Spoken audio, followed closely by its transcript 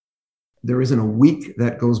there isn't a week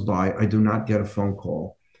that goes by I do not get a phone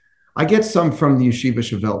call. I get some from the Yeshiva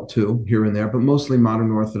Shavelt too, here and there, but mostly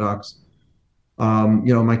modern Orthodox.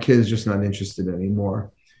 My kid is just not interested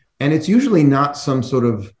anymore. And it's usually not some sort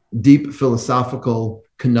of deep philosophical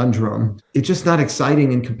conundrum. It's just not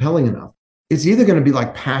exciting and compelling enough. It's either going to be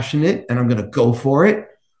like passionate and I'm going to go for it,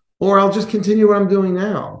 or I'll just continue what I'm doing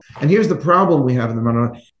now. And here's the problem we have in the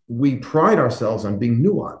modern. We pride ourselves on being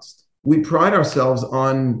nuanced. We pride ourselves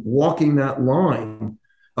on walking that line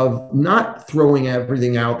of not throwing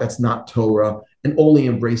everything out that's not Torah and only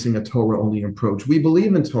embracing a Torah-only approach. We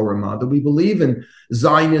believe in Torah Mada. We believe in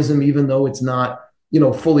Zionism, even though it's not,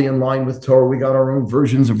 fully in line with Torah. We got our own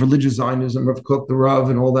versions of religious Zionism, of Kook the Rav,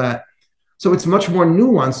 and all that. So it's much more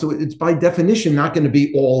nuanced. So it's by definition not going to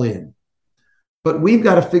be all in. But we've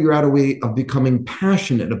got to figure out a way of becoming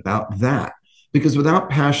passionate about that, because without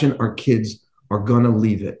passion, our kids are going to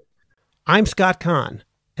leave it. I'm Scott Kahn,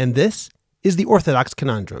 and this is the Orthodox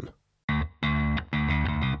Conundrum.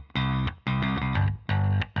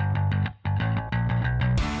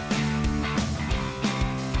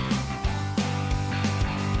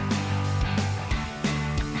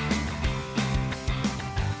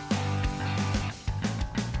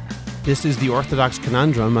 This is the Orthodox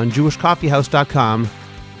Conundrum on JewishCoffeehouse.com.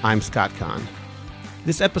 I'm Scott Kahn.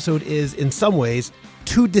 This episode is, in some ways,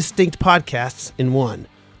 two distinct podcasts in one.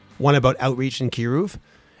 One about outreach in Kiruv,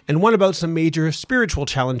 and one about some major spiritual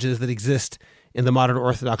challenges that exist in the modern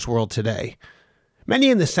Orthodox world today. Many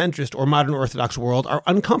in the centrist or modern Orthodox world are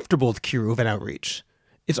uncomfortable with Kiruv and outreach.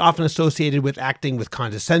 It's often associated with acting with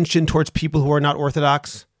condescension towards people who are not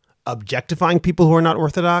Orthodox, objectifying people who are not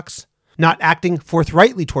Orthodox, not acting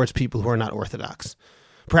forthrightly towards people who are not Orthodox.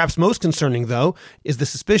 Perhaps most concerning, though, is the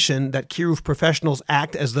suspicion that Kiruv professionals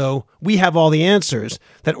act as though we have all the answers,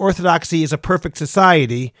 that Orthodoxy is a perfect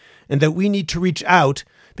society, and that we need to reach out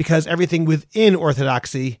because everything within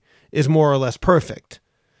Orthodoxy is more or less perfect.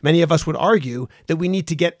 Many of us would argue that we need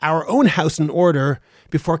to get our own house in order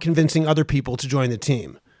before convincing other people to join the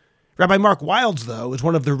team. Rabbi Mark Wilds, though, is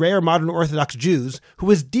one of the rare modern Orthodox Jews who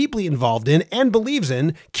is deeply involved in and believes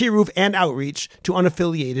in Kiruv and outreach to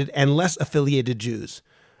unaffiliated and less affiliated Jews.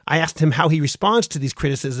 I asked him how he responds to these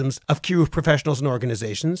criticisms of Kiruv professionals and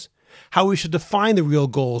organizations, how we should define the real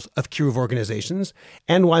goals of Kiruv organizations,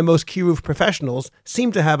 and why most Kiruv professionals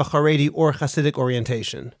seem to have a Haredi or Hasidic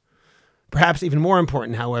orientation. Perhaps even more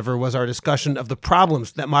important, however, was our discussion of the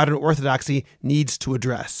problems that modern Orthodoxy needs to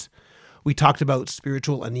address. We talked about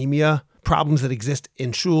spiritual anemia, problems that exist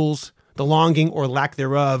in shuls, the longing or lack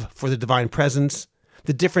thereof for the divine presence,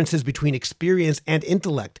 the differences between experience and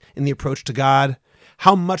intellect in the approach to God,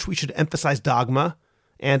 how much we should emphasize dogma,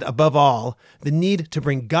 and above all, the need to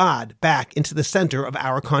bring God back into the center of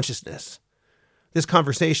our consciousness. This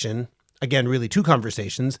conversation, again, really two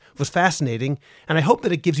conversations, was fascinating, and I hope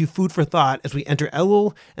that it gives you food for thought as we enter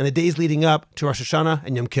Elul and the days leading up to Rosh Hashanah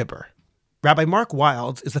and Yom Kippur. Rabbi Mark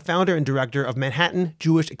Wilds is the founder and director of Manhattan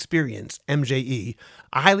Jewish Experience, MJE,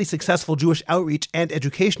 a highly successful Jewish outreach and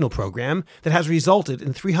educational program that has resulted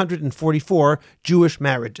in 344 Jewish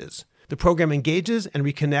marriages. The program engages and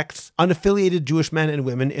reconnects unaffiliated Jewish men and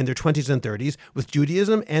women in their 20s and 30s with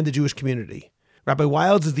Judaism and the Jewish community. Rabbi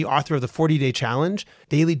Wilds is the author of the 40-Day Challenge,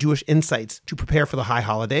 Daily Jewish Insights to Prepare for the High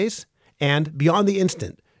Holidays, and Beyond the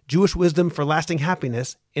Instant, Jewish Wisdom for Lasting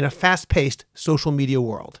Happiness in a Fast-Paced Social Media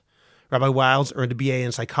World. Rabbi Wilds earned a BA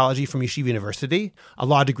in psychology from Yeshiva University, a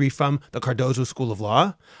law degree from the Cardozo School of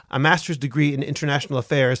Law, a master's degree in international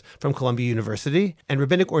affairs from Columbia University, and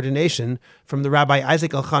rabbinic ordination from the Rabbi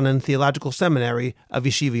Isaac Elchanan Theological Seminary of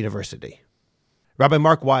Yeshiva University. Rabbi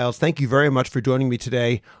Mark Wilds, thank you very much for joining me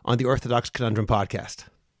today on the Orthodox Conundrum podcast.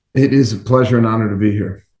 It is a pleasure and honor to be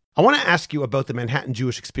here. I want to ask you about the Manhattan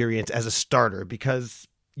Jewish Experience as a starter, because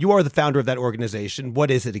you are the founder of that organization.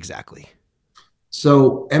 What is it exactly?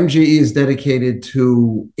 So MGE is dedicated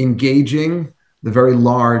to engaging the very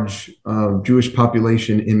large Jewish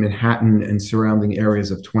population in Manhattan and surrounding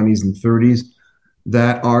areas of 20s and 30s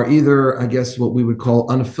that are either, I guess, what we would call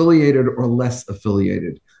unaffiliated or less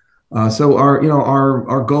affiliated. So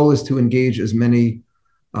our goal is to engage as many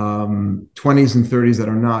 20s and 30s that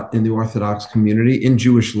are not in the Orthodox community in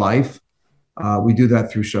Jewish life. We do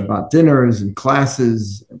that through Shabbat dinners and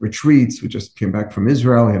classes, retreats. We just came back from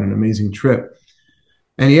Israel. We had an amazing trip.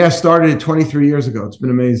 And started it 23 years ago. It's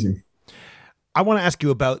been amazing. I want to ask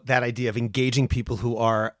you about that idea of engaging people who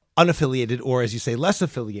are unaffiliated or, as you say, less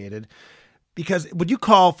affiliated, because would you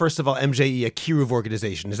call, first of all, MJE a Kiruv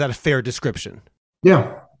organization? Is that a fair description?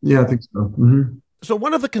 Yeah, I think so. Mm-hmm. So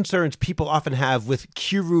one of the concerns people often have with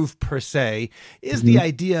Kiruv per se is the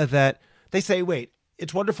idea that they say, wait,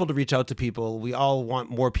 it's wonderful to reach out to people. We all want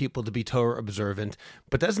more people to be Torah observant,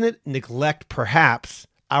 but doesn't it neglect perhaps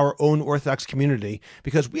our own Orthodox community?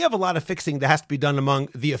 Because we have a lot of fixing that has to be done among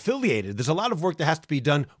the affiliated. There's a lot of work that has to be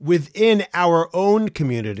done within our own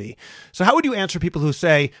community. So how would you answer people who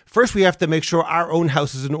say, first we have to make sure our own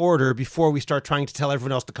house is in order before we start trying to tell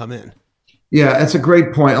everyone else to come in? Yeah, that's a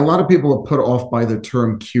great point. A lot of people are put off by the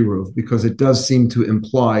term kiruv because it does seem to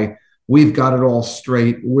imply we've got it all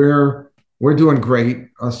straight. We're doing great,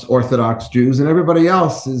 us Orthodox Jews, and everybody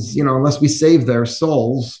else is, unless we save their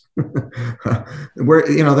souls,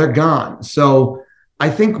 they're gone. So I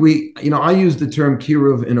think I use the term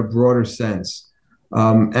kiruv in a broader sense.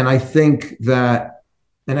 And I think that,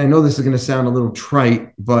 and I know this is going to sound a little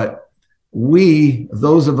trite, but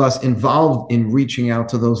those of us involved in reaching out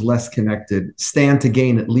to those less connected, stand to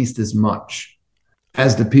gain at least as much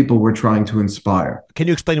as the people we're trying to inspire. Can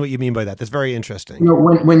you explain what you mean by that? That's very interesting.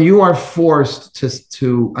 When you are forced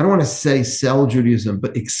to, I don't want to say sell Judaism,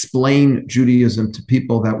 but explain Judaism to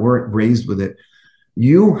people that weren't raised with it,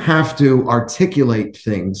 you have to articulate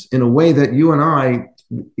things in a way that you and I,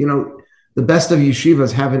 the best of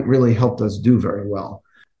yeshivas haven't really helped us do very well.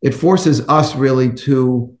 It forces us really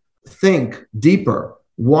to think deeper.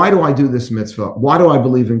 Why do I do this mitzvah? Why do I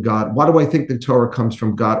believe in God? Why do I think the Torah comes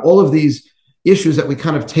from God? All of these issues that we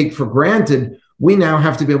kind of take for granted, we now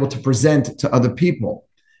have to be able to present to other people.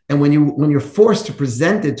 And when you're forced to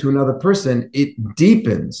present it to another person, it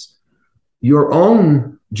deepens your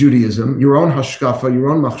own Judaism, your own hashkafa,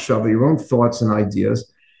 your own machshava, your own thoughts and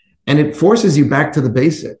ideas. And it forces you back to the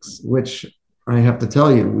basics, which I have to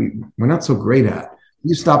tell you, we're not so great at.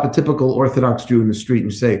 You stop a typical Orthodox Jew in the street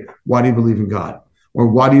and you say, why do you believe in God? Or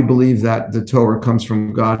why do you believe that the Torah comes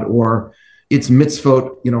from God? Or its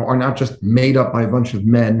mitzvot, are not just made up by a bunch of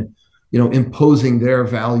men, imposing their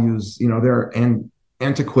values, their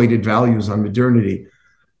antiquated values on modernity.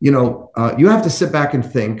 You have to sit back and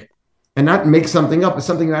think and not make something up, but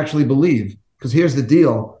something you actually believe. Because here's the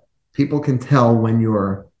deal. People can tell when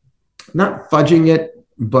you're not fudging it,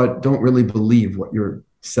 but don't really believe what you're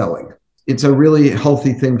selling. It's a really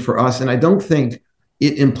healthy thing for us. And I don't think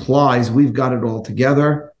it implies we've got it all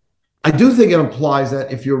together. I do think it implies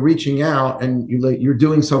that if you're reaching out and you're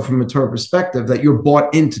doing so from a Torah perspective, that you're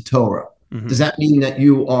bought into Torah. Mm-hmm. Does that mean that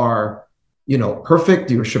you are, perfect?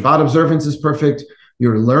 Your Shabbat observance is perfect.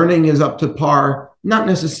 Your learning is up to par? Not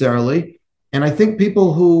necessarily. And I think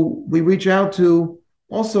people who we reach out to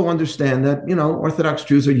also understand that, Orthodox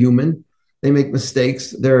Jews are human. They make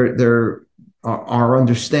mistakes. Our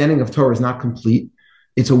understanding of Torah is not complete.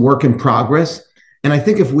 It's a work in progress. And I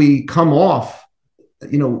think if we come off,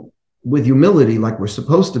 with humility, like we're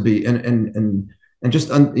supposed to be, and just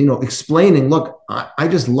explaining, look, I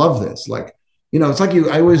just love this. Like, it's like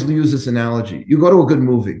I always use this analogy. You go to a good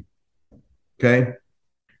movie, okay?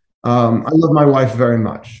 I love my wife very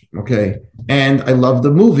much, okay? And I love the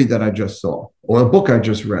movie that I just saw or a book I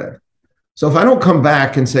just read. So if I don't come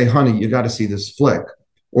back and say, honey, you got to see this flick,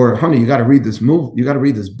 or honey, you got to read this movie, you got to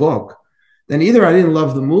read this book, then either I didn't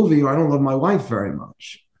love the movie or I don't love my wife very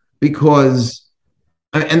much.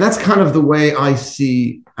 And that's kind of the way I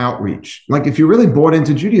see outreach. Like if you're really bought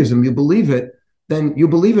into Judaism, you believe it, then you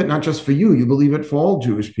believe it not just for you, you believe it for all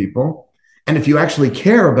Jewish people. And if you actually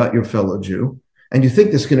care about your fellow Jew and you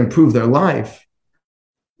think this can improve their life,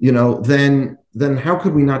 then how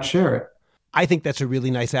could we not share it? I think that's a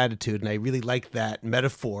really nice attitude, and I really like that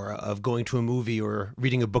metaphor of going to a movie or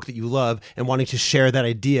reading a book that you love and wanting to share that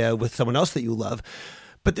idea with someone else that you love.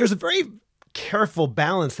 But there's a very careful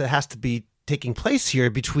balance that has to be taking place here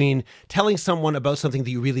between telling someone about something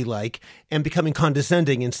that you really like and becoming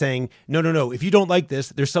condescending and saying, no, if you don't like this,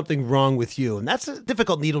 there's something wrong with you. And that's a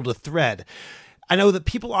difficult needle to thread. I know that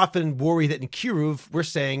people often worry that in Kiruv, we're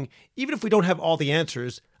saying, even if we don't have all the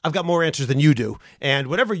answers, I've got more answers than you do. And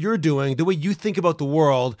whatever you're doing, the way you think about the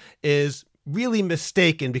world is really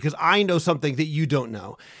mistaken because I know something that you don't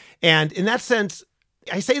know. And in that sense,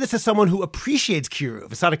 I say this as someone who appreciates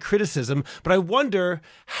Kiruv. It's not a criticism, but I wonder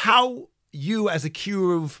how you as a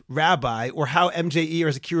Kiruv rabbi, or how MJE or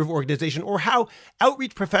as a Kiruv organization, or how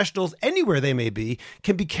outreach professionals anywhere they may be,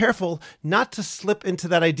 can be careful not to slip into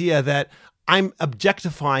that idea that I'm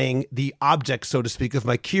objectifying the object, so to speak, of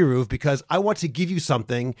my Kiruv because I want to give you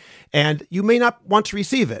something and you may not want to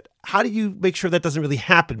receive it. How do you make sure that doesn't really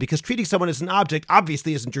happen? Because treating someone as an object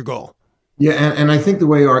obviously isn't your goal. Yeah, and I think the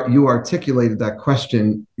way you articulated that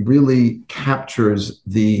question really captures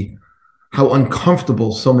how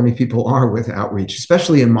uncomfortable so many people are with outreach,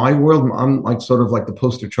 especially in my world. I'm like sort of like the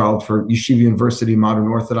poster child for Yeshiva University, modern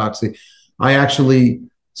Orthodoxy. I actually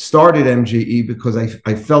started MJE because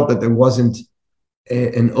I felt that there wasn't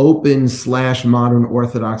an open / modern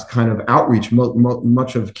Orthodox kind of outreach.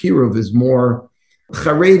 Much of Kiruv is more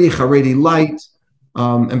Haredi light.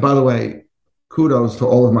 And by the way, kudos to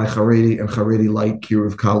all of my Haredi and Haredi light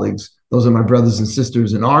Kiruv colleagues. Those are my brothers and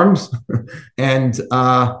sisters in arms, and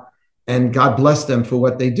God bless them for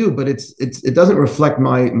what they do. But it doesn't reflect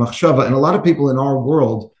my machshava. And a lot of people in our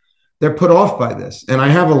world, they're put off by this. And I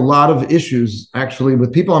have a lot of issues actually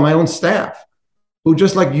with people on my own staff who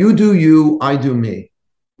just like, you do you, I do me.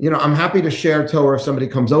 I'm happy to share Torah if somebody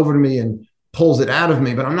comes over to me and pulls it out of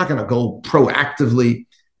me, but I'm not going to go proactively.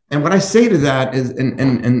 And what I say to that is,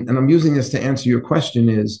 and I'm using this to answer your question,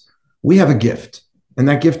 is we have a gift, and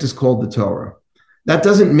that gift is called the Torah. That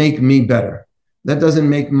doesn't make me better. That doesn't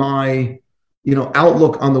make my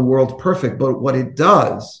outlook on the world perfect. But what it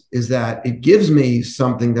does is that it gives me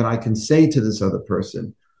something that I can say to this other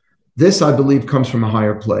person. This, I believe, comes from a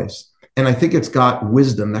higher place. And I think it's got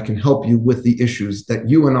wisdom that can help you with the issues that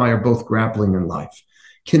you and I are both grappling in life.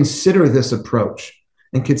 Consider this approach,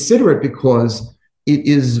 and consider it because it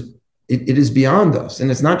is beyond us.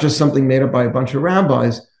 And it's not just something made up by a bunch of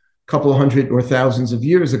rabbis a couple of hundred or thousands of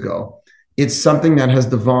years ago. It's something that has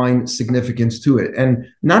divine significance to it. And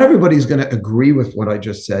not everybody's going to agree with what I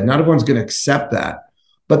just said. Not everyone's going to accept that,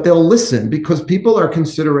 but they'll listen because people are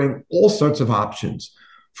considering all sorts of options,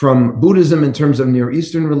 from Buddhism in terms of Near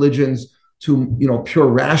Eastern religions to pure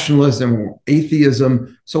rationalism or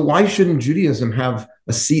atheism. So why shouldn't Judaism have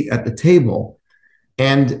a seat at the table?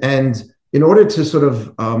 And in order to sort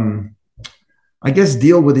of,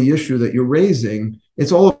 deal with the issue that you're raising,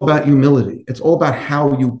 it's all about humility. It's all about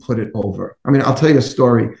how you put it over. I mean, I'll tell you a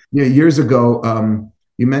story. Years ago,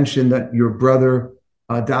 you mentioned that your brother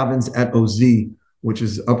davens at OZ, which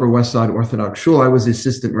is Upper West Side Orthodox Shul. I was the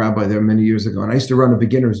assistant rabbi there many years ago, and I used to run a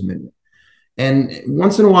beginner's minyan. And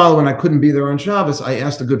once in a while, when I couldn't be there on Shabbos, I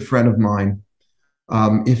asked a good friend of mine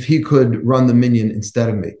if he could run the minyan instead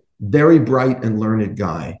of me. Very bright and learned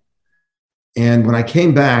guy. And when I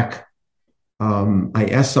came back, I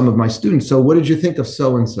asked some of my students, so what did you think of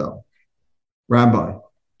so-and-so? Rabbi,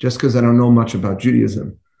 just because I don't know much about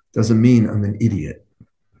Judaism doesn't mean I'm an idiot. I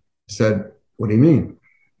said, what do you mean?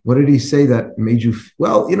 What did he say that made you?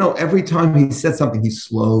 Well, every time he said something, he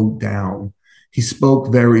slowed down. He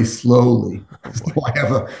spoke very slowly. So I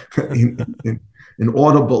have an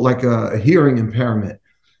audible, like a hearing impairment,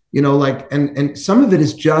 and some of it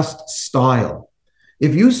is just style.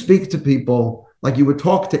 If you speak to people like you would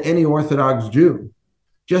talk to any Orthodox Jew,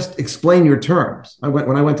 just explain your terms.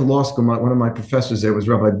 When I went to law school, one of my professors there was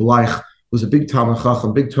Rabbi Bleich, who was a big Talmud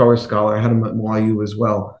Chacham, big Torah scholar. I had him at YU as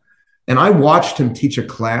well. And I watched him teach a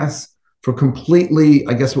class for completely,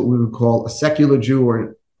 I guess what we would call a secular Jew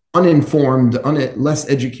or uninformed, less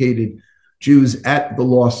educated Jews at the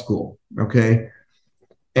law school, okay?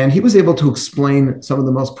 And he was able to explain some of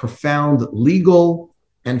the most profound legal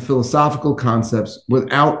and philosophical concepts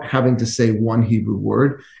without having to say one Hebrew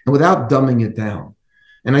word and without dumbing it down.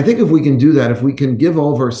 And I think if we can do that, if we can give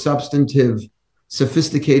over substantive,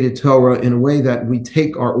 sophisticated Torah in a way that we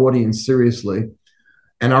take our audience seriously,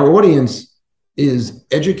 and our audience is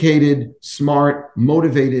educated, smart,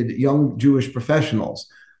 motivated, young Jewish professionals,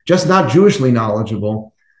 just not Jewishly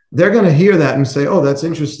knowledgeable, they're going to hear that and say, oh, that's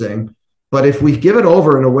interesting. But if we give it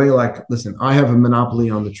over in a way like, listen, I have a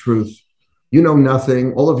monopoly on the truth. You know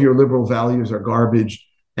nothing. All of your liberal values are garbage.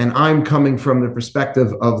 And I'm coming from the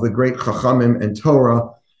perspective of the great Chachamim and Torah.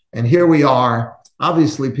 And here we are.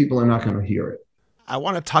 Obviously, people are not going to hear it. I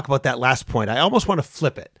want to talk about that last point. I almost want to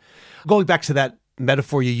flip it. Going back to that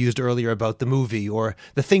metaphor you used earlier about the movie or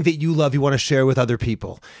the thing that you love, you want to share with other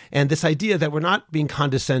people. And this idea that we're not being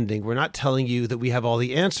condescending. We're not telling you that we have all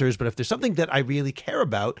the answers. But if there's something that I really care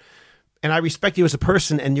about, and I respect you as a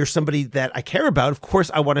person, and you're somebody that I care about, of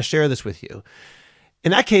course, I want to share this with you.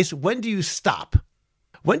 In that case, when do you stop?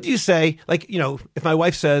 When do you say, if my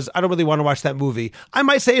wife says, I don't really want to watch that movie, I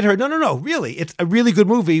might say to her, no, really, it's a really good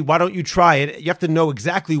movie. Why don't you try it? You have to know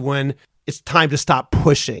exactly when it's time to stop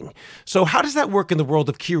pushing. So how does that work in the world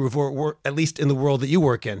of Kiruv, or at least in the world that you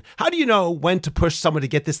work in? How do you know when to push someone to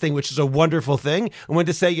get this thing, which is a wonderful thing, and when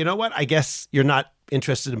to say, you know what, I guess you're not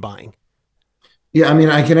interested in buying? Yeah, I mean,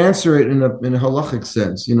 I can answer it in a halachic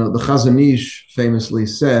sense. The Chazon Ish famously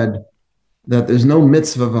said that there's no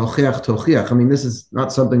mitzvah v'alchiach tochiach. I mean, this is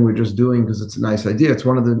not something we're just doing because it's a nice idea. It's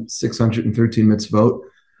one of the 613 mitzvot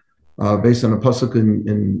based on a pasuk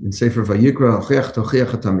in Sefer Vayikra, alchiach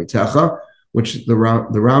tochiach atamitecha, which the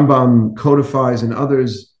Rambam codifies, and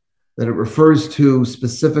others that it refers to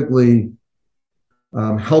specifically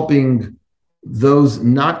helping those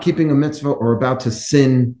not keeping a mitzvah or about to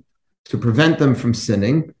sin, to prevent them from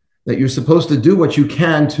sinning, that you're supposed to do what you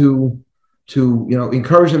can to to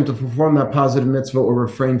encourage them to perform that positive mitzvah or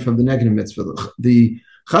refrain from the negative mitzvah. The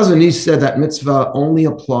Chazon Ish said that mitzvah only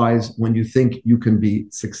applies when you think you can be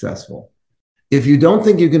successful. If you don't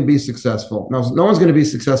think you can be successful, now no one's going to be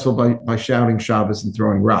successful by shouting Shabbos and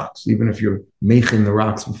throwing rocks, even if you're making the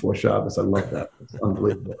rocks before Shabbos. I love that. It's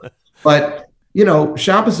unbelievable. But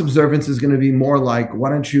Shabbos observance is going to be more like, why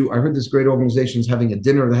don't you, I heard this great organization is having a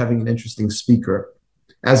dinner, they're having an interesting speaker,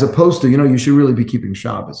 as opposed to, you should really be keeping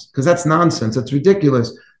Shabbos, because that's nonsense. That's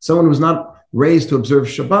ridiculous. Someone who's not raised to observe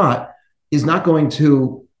Shabbat is not going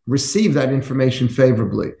to receive that information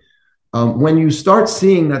favorably. When you start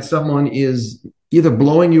seeing that someone is either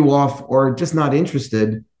blowing you off or just not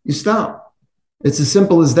interested, you stop. It's as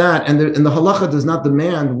simple as that. And the halacha does not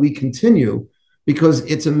demand we continue, because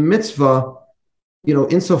it's a mitzvah,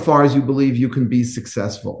 insofar as you believe you can be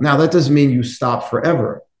successful. Now, that doesn't mean you stop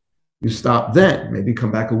forever. You stop then, maybe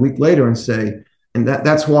come back a week later and say, and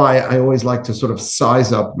that's why I always like to sort of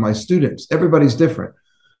size up my students. Everybody's different.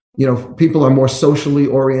 People are more socially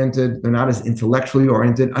oriented. They're not as intellectually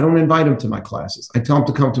oriented. I don't invite them to my classes. I tell them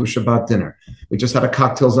to come to a Shabbat dinner. We just had a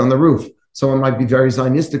cocktails on the roof. Someone might be very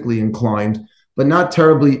Zionistically inclined, but not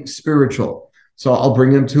terribly spiritual. So I'll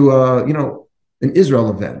bring them to an Israel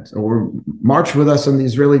event, or march with us on the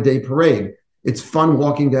Israeli Day Parade. It's fun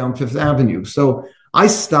walking down Fifth Avenue. So I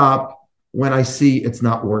stop when I see it's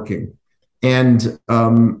not working. And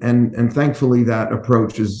thankfully that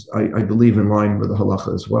approach is, I believe, in line with the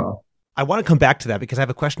halacha as well. I want to come back to that because I have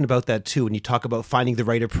a question about that too. When you talk about finding the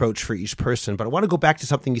right approach for each person, but I want to go back to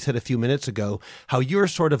something you said a few minutes ago, how you're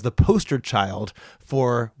sort of the poster child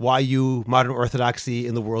for YU modern orthodoxy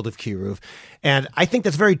in the world of Kiruv. And I think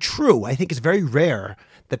that's very true. I think it's very rare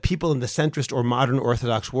that people in the centrist or modern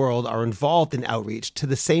Orthodox world are involved in outreach to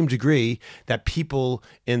the same degree that people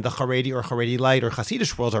in the Haredi or Haredi Light or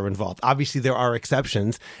Hasidish world are involved. Obviously, there are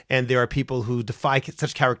exceptions, and there are people who defy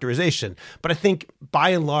such characterization. But I think,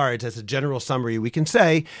 by and large, as a general summary, we can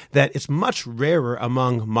say that it's much rarer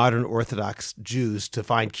among modern Orthodox Jews to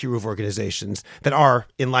find Kiruv organizations that are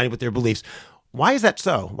in line with their beliefs. Why is that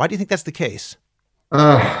so? Why do you think that's the case?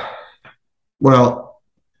 Well,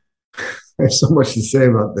 I have so much to say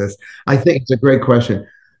about this. I think it's a great question.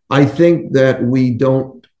 I think that we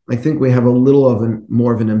have a little of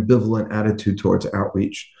more of an ambivalent attitude towards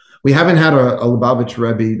outreach. We haven't had a Lubavitch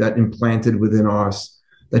Rebbe that implanted within us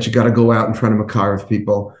that you got to go out and try to makar of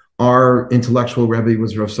people. Our intellectual Rebbe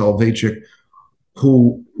was Rav Soloveitchik,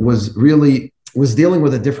 who was dealing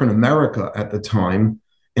with a different America at the time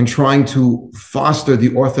and trying to foster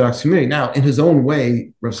the Orthodox community. Now, in his own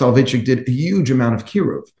way, Rav Soloveitchik did a huge amount of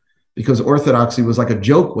Kiruv, because Orthodoxy was like a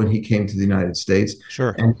joke when he came to the United States.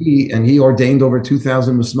 Sure. And he ordained over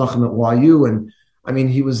 2,000 Musmachim at YU. And I mean,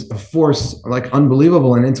 he was a force like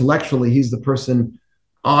unbelievable. And intellectually, he's the person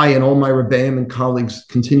I and all my Rebbeim and colleagues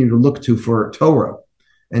continue to look to for Torah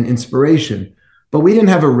and inspiration. But we didn't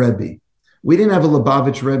have a Rebbe. We didn't have a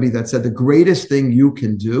Lubavitch Rebbe that said the greatest thing you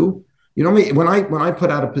can do. When I put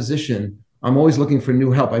out a position, I'm always looking for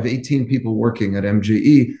new help. I have 18 people working at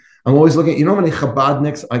MGE. I'm always looking, how many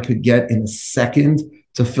Chabadniks I could get in a second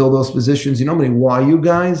to fill those positions? How many YU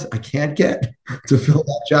guys I can't get to fill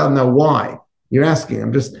that job? Now, why? You're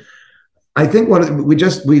asking. I think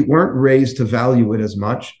we weren't raised to value it as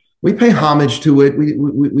much. We pay homage to it.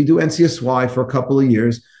 We do NCSY for a couple of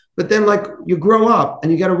years, but then you grow up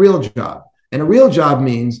and you get a real job. And a real job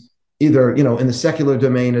means either, in the secular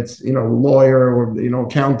domain, it's, lawyer or,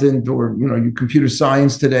 accountant or, you computer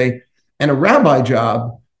science today. And a rabbi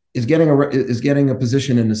job is getting a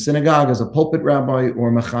position in the synagogue as a pulpit rabbi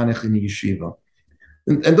or mechanech in the yeshiva.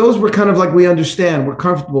 And those were kind of we understand, we're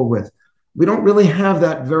comfortable with. We don't really have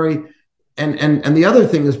that and the other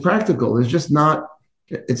thing is practical. It's just not,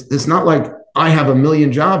 it's not like I have a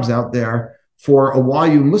million jobs out there for a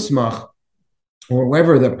YU musmach or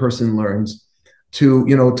wherever that person learns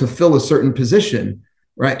to fill a certain position,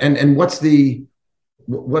 right? And what's the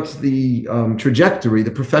trajectory,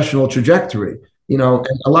 the professional trajectory? And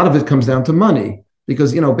a lot of it comes down to money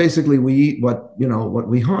because, basically we eat what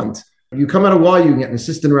we hunt. You come out of YU, you get an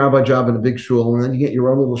assistant rabbi job in a big shul, and then you get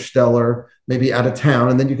your own little stellar, maybe out of town,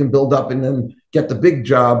 and then you can build up and then get the big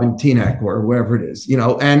job in Teaneck or wherever it is,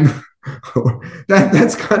 and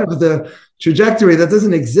that's kind of the trajectory that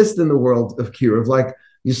doesn't exist in the world of Kiruv.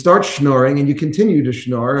 You start schnorring and you continue to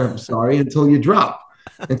schnorr, until you drop.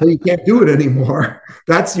 Until you can't do it anymore.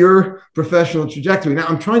 That's your professional trajectory. Now,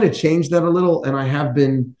 I'm trying to change that a little, and I have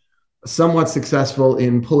been somewhat successful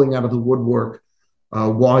in pulling out of the woodwork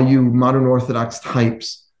YU modern Orthodox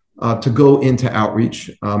types to go into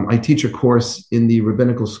outreach. I teach a course in the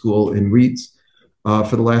rabbinical school in Reeds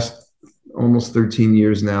for the last almost 13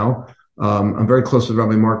 years now. I'm very close with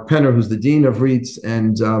Rabbi Mark Penner, who's the dean of REITs,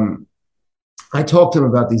 and I talk to him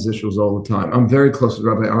about these issues all the time. I'm very close with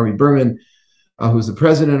Rabbi Ari Berman, who's the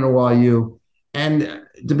president of YU. And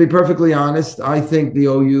to be perfectly honest, I think the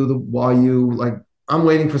OU, the YU, like I'm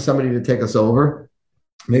waiting for somebody to take us over.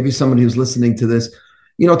 Maybe somebody who's listening to this,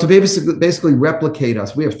 to basically replicate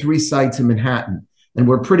us. We have 3 sites in Manhattan, and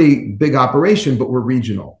we're a pretty big operation, but we're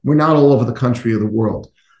regional. We're not all over the country or the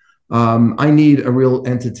world. I need a real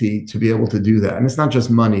entity to be able to do that. And it's not just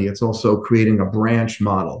money. It's also creating a branch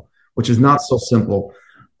model, which is not so simple.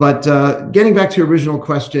 But getting back to your original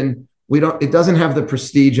question, it doesn't have the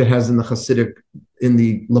prestige it has in the Hasidic, in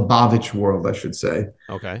the Lubavitch world, I should say.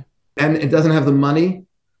 Okay. And it doesn't have the money,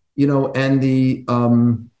 and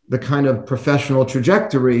the kind of professional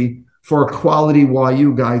trajectory for a quality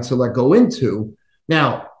YU guy to let go into.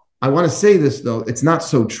 Now, I want to say this, though, it's not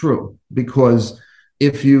so true, because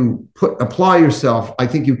if you apply yourself, I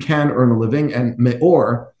think you can earn a living. And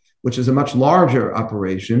Meor, which is a much larger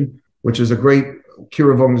operation, which is a great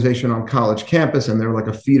kiruv organization on college campus, and they're like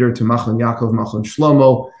a feeder to Machon Yaakov, Machon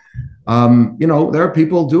Shlomo. There are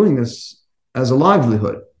people doing this as a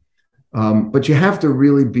livelihood. But you have to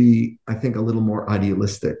really be, I think, a little more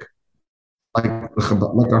idealistic, like our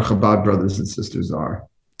Chabad brothers and sisters are.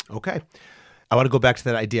 Okay. I want to go back to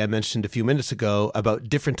that idea I mentioned a few minutes ago about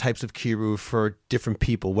different types of kiruv for different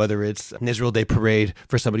people, whether it's an Israel Day parade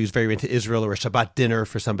for somebody who's very into Israel, or a Shabbat dinner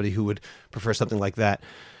for somebody who would prefer something like that.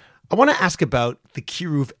 I want to ask about the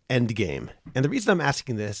kiruv endgame. And the reason I'm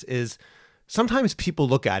asking this is sometimes people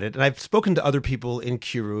look at it, and I've spoken to other people in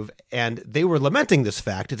kiruv, and they were lamenting this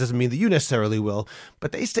fact. It doesn't mean that you necessarily will,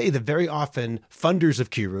 but they say that very often funders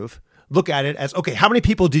of kiruv look at it as, okay, how many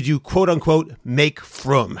people did you, quote unquote, make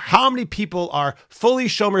from? How many people are fully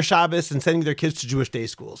Shomer Shabbos and sending their kids to Jewish day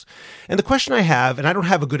schools? And the question I have, and I don't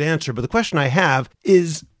have a good answer, but the question I have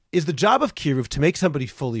is the job of kiruv to make somebody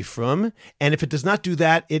fully from? And if it does not do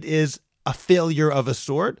that, it is a failure of a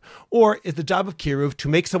sort? Or is the job of kiruv to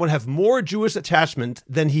make someone have more Jewish attachment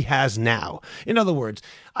than he has now? In other words,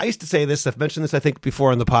 I used to say this, I've mentioned this, I think,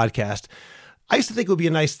 before on the podcast. I used to think it would be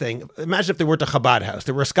a nice thing. Imagine if there weren't a Chabad house,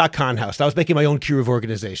 there were a Scott Kahn house. I was making my own kiruv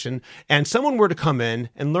organization, and someone were to come in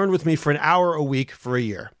and learn with me for an hour a week for a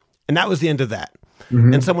year. And that was the end of that.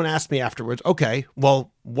 Mm-hmm. And someone asked me afterwards, okay,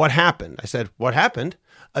 well, what happened? I said, what happened?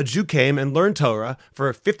 A Jew came and learned Torah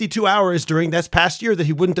for 52 hours during this past year that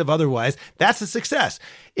he wouldn't have otherwise. That's a success.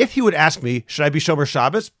 If he would ask me, should I be Shomer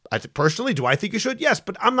Shabbos? Personally, do I think you should? Yes,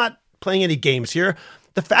 but I'm not playing any games here.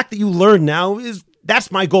 The fact that you learn now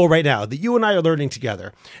that's my goal right now, that you and I are learning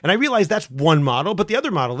together. And I realize that's one model, but the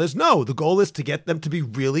other model is no, the goal is to get them to be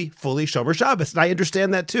really fully Shomer Shabbos. And I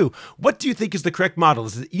understand that too. What do you think is the correct model?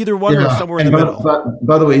 Is it either one or somewhere in the middle?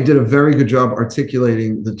 By the way, you did a very good job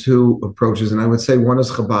articulating the two approaches. And I would say one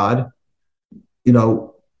is Chabad,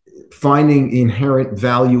 finding inherent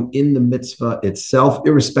value in the mitzvah itself,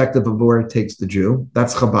 irrespective of where it takes the Jew.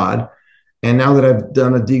 That's Chabad. And now that I've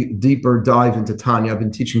done a deeper dive into Tanya, I've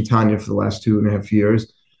been teaching Tanya for the last 2.5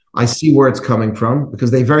 years, I see where it's coming from, because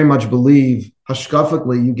they very much believe,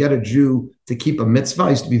 hashkafically, you get a Jew to keep a mitzvah. I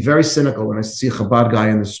used to be very cynical when I see a Chabad guy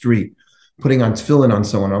in the street putting on tefillin on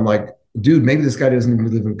someone. I'm like, dude, maybe this guy doesn't even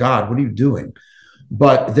believe in God. What are you doing?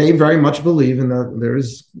 But they very much believe, and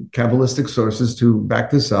there's Kabbalistic sources to back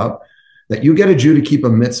this up, that you get a Jew to keep a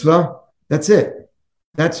mitzvah, that's it.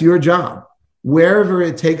 That's your job. Wherever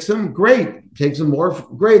it takes him, great. Takes him more,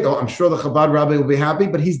 great. I'm sure the Chabad rabbi will be happy,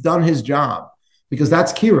 but he's done his job, because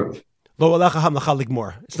that's kiruv.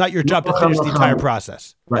 It's not your job to finish the entire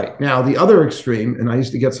process. Right. Now, the other extreme, and I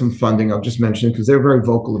used to get some funding, I'll just mention it because they're very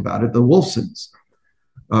vocal about it, the Wolfsons.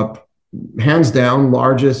 Hands down,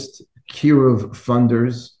 largest kiruv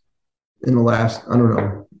funders in the last,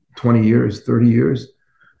 20 years, 30 years.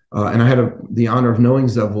 And I had the honor of knowing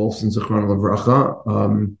Zev Wolfson, Zichron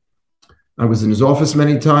Livracha. I was in his office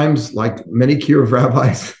many times, like many kiruv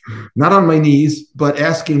rabbis, not on my knees, but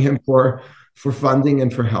asking him for funding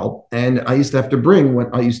and for help. And I used to have to bring what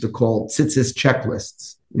I used to call tzitzis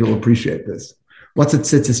checklists. You'll appreciate this. What's a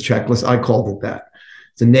tzitzis checklist? I called it that.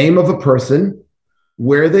 It's the name of a person,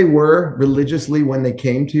 where they were religiously when they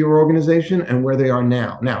came to your organization, and where they are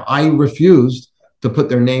now. Now, I refused to put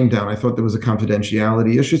their name down. I thought there was a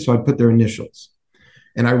confidentiality issue, so I put their initials.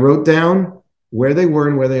 And I wrote down where they were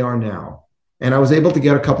and where they are now. And I was able to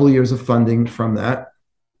get a couple of years of funding from that.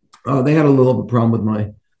 They had a little bit of a problem with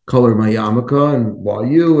my color of my yarmulke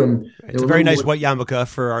and YU. And it's a very nice white yarmulke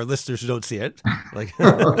for our listeners who don't see it. But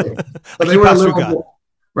they were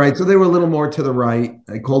Right. So they were a little more to the right.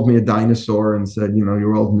 They called me a dinosaur and said,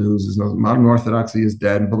 your old news is no modern orthodoxy is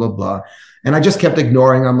dead, blah, blah, blah. And I just kept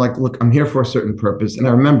ignoring. I'm like, look, I'm here for a certain purpose. And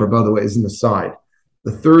I remember, by the way, as an aside,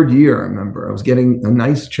 the third year, I remember I was getting a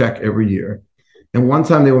nice check every year. And one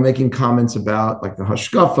time they were making comments about like the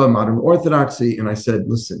hashkafa, modern orthodoxy. And I said,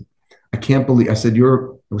 listen, I can't believe, I said, I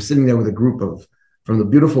was sitting there with a group from the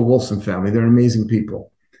beautiful Wilson family. They're amazing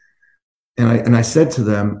people. And I said to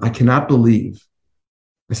them, I cannot believe,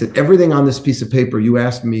 I said, everything on this piece of paper you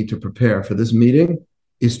asked me to prepare for this meeting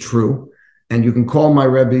is true. And you can call my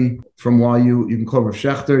Rebbe from you can call Rav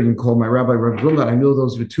Shechter, you can call my Rabbi, Rav Grunwald. I know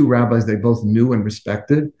those were two rabbis they both knew and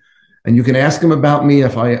respected. And you can ask them about me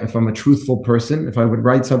if I'm a truthful person, if I would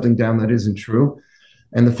write something down that isn't true.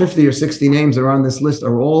 And the 50 or 60 names that are on this list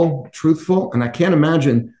are all truthful. And I can't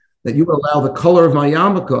imagine that you would allow the color of my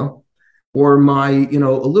yarmulke or my, a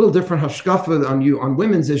little different hashkafa on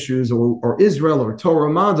women's issues or Israel or Torah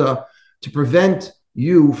Mada to prevent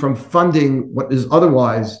you from funding what is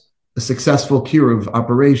otherwise a successful Kiruv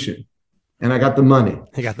operation. And I got the money.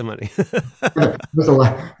 I got the money. It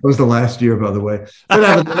was the last year, by the way.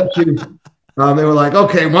 They were like,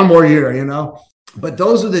 okay, one more year, But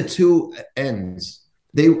those are the two ends.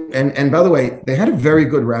 And by the way, they had a very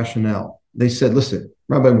good rationale. They said, listen,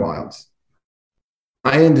 Rabbi Wilds,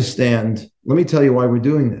 I understand. Let me tell you why we're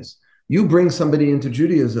doing this. You bring somebody into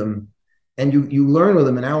Judaism and you learn with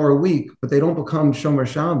them an hour a week, but they don't become Shomer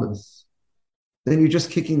Shabbos. Then you're just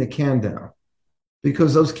kicking the can down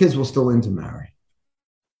because those kids will still intermarry.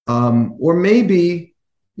 Or maybe,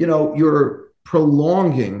 you're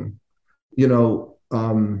prolonging,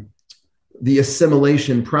 the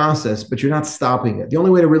assimilation process, but you're not stopping it. The only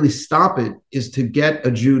way to really stop it is to get a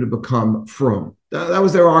Jew to become frum. That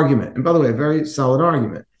was their argument. And by the way, a very solid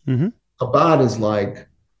argument. Mm-hmm. Chabad is like,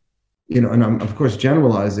 and I'm of course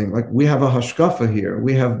generalizing, like we have a hashkafa here.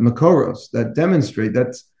 We have makoros that demonstrate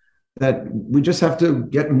that we just have to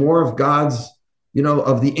get more of God's,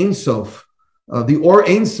 of the Ein Sof, the Or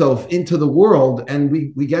Ein Sof into the world. And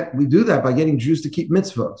we do that by getting Jews to keep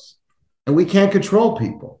mitzvahs. And we can't control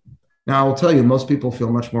people. Now, I'll tell you, most people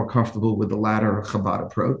feel much more comfortable with the latter Chabad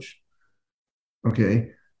approach. Okay.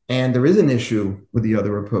 And there is an issue with the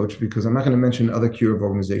other approach because I'm not going to mention other Kiruv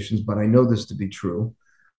organizations, but I know this to be true,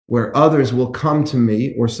 where others will come to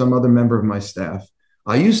me or some other member of my staff.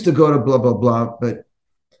 I used to go to blah, blah, blah, but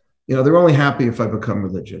they're only happy if I become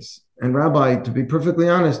religious. And Rabbi, to be perfectly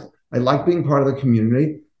honest, I like being part of the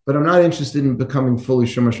community, but I'm not interested in becoming fully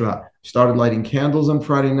Shomer Shabbat. Started lighting candles on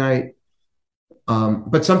Friday night.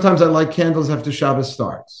 But sometimes I light candles after Shabbos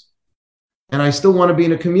starts. And I still want to be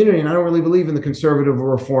in a community, and I don't really believe in the conservative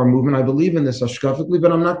or reform movement. I believe in this hashkafically,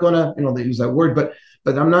 but I'm not going to, they use that word, but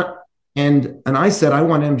I'm not. And I said, I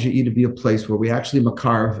want MGE to be a place where we actually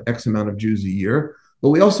makarv X amount of Jews a year, but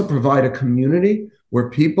we also provide a community where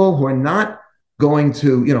people who are not going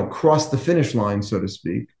to, cross the finish line, so to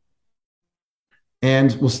speak,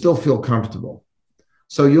 and will still feel comfortable.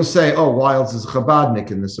 So you'll say, oh, Wilds is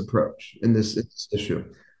Chabadnik in this approach, in this issue.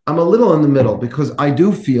 I'm a little in the middle because I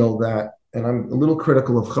do feel that, and I'm a little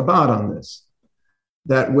critical of Chabad on this,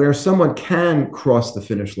 that where someone can cross the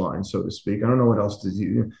finish line, so to speak, I don't know what else to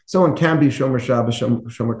do. Someone can be Shomer Shabbos,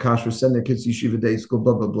 Shomer Kasher, send their kids to Yeshiva Day School,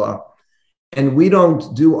 blah, blah, blah. And we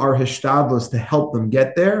don't do our hishtadlus to help them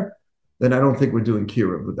get there, then I don't think we're doing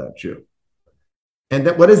kiruv with that Jew. And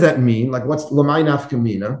what does that mean? Like, what's l'may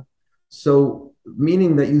nafkamina? So,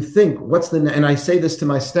 meaning that you think, and I say this to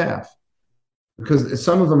my staff, because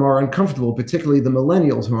some of them are uncomfortable, particularly the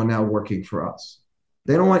millennials who are now working for us.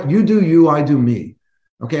 They don't want, you do you, I do me.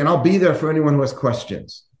 Okay, and I'll be there for anyone who has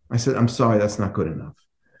questions. I said, I'm sorry, that's not good enough.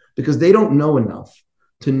 Because they don't know enough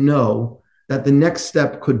to know that the next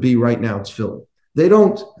step could be right now tefillin. They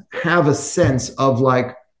don't have a sense of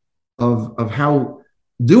how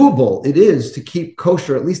doable it is to keep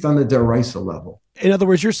kosher, at least on the deraisa level. In other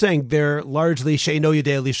words, you're saying they're largely she'eino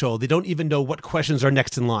yodei lishol. They don't even know what questions are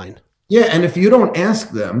next in line. Yeah, and if you don't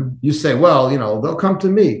ask them, you say, well, they'll come to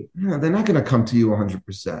me. No, they're not going to come to you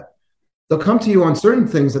 100%. They'll come to you on certain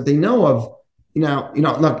things that they know of.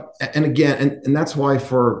 Look, and again, and that's why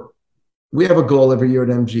we have a goal every year at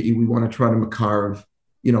MGE. We want to try to makarv,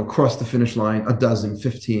 cross the finish line,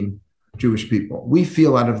 15 Jewish people. We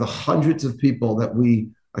feel out of the hundreds of people that we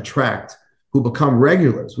attract who become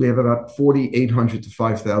regulars, we have about 4,800 to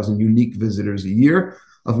 5,000 unique visitors a year,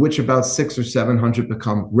 of which about 600 or 700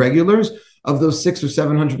 become regulars. Of those 600 or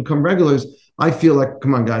 700 become regulars, I feel like,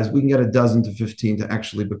 come on, guys, we can get 12 to 15 to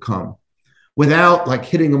actually become, without like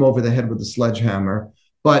hitting them over the head with a sledgehammer.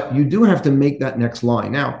 But you do have to make that next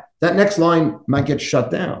line. Now, that next line might get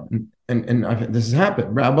shut down. And this has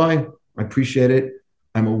happened. Rabbi, I appreciate it.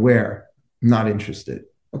 I'm aware, not interested.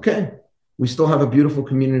 Okay, we still have a beautiful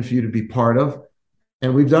community for you to be part of,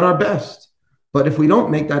 and we've done our best. But if we don't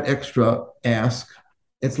make that extra ask,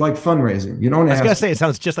 it's like fundraising. You don't I was going to ask, say, it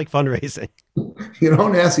sounds just like fundraising. you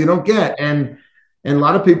don't ask, you don't get. And a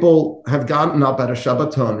lot of people have gotten up at a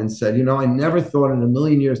Shabbaton and said, I never thought in a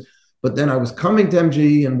million years, but then I was coming to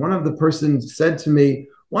MG and one of the persons said to me,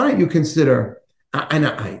 why don't you consider, and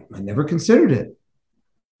I never considered it.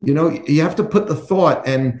 You have to put the thought,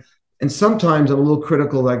 and sometimes I'm a little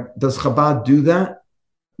critical, like, does Chabad do that?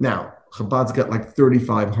 Now, Chabad's got like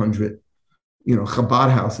 3,500,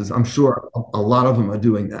 Chabad houses. I'm sure a lot of them are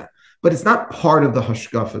doing that, but it's not part of the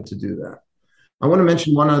hashkafa to do that. I want to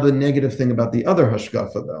mention one other negative thing about the other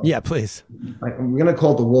hashkafa, though. Yeah, please. I'm going to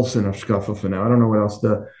call it the Wolfson hashkafa for now. I don't know what else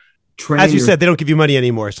to train. As you said, they don't give you money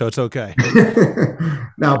anymore, so it's okay.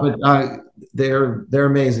 No, but they're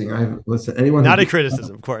amazing. Listen, anyone not a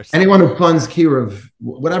criticism, of course. Anyone who funds Kiruv,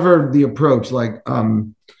 whatever the approach,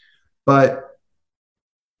 but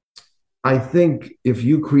I think if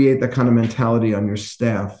you create that kind of mentality on your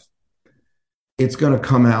staff, it's going to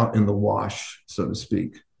come out in the wash, so to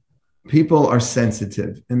speak. People are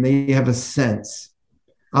sensitive and they have a sense.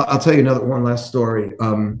 I'll tell you one last story.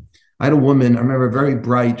 I had a woman, I remember, very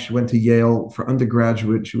bright. She went to Yale for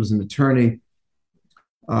undergraduate. She was an attorney.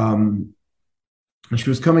 And she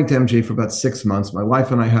was coming to MJ for about 6 months. My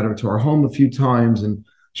wife and I had her to our home a few times, and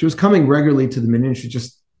she was coming regularly to the minyan, and she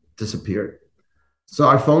just disappeared. So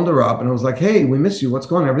I phoned her up and I was like, hey, we miss you. What's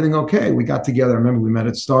going on? Everything okay? We got together. I remember we met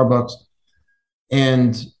at Starbucks.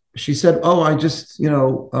 And she said, oh, I just,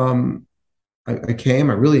 I came.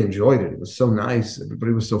 I really enjoyed it. It was so nice.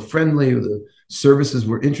 Everybody was so friendly. The services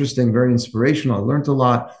were interesting, very inspirational. I learned a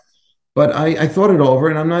lot. But I thought it over,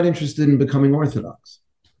 and I'm not interested in becoming Orthodox.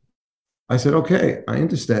 I said, okay, I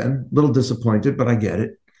understand. A little disappointed, but I get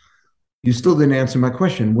it. You still didn't answer my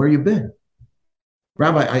question. Where you been?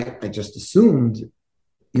 Rabbi, I just assumed,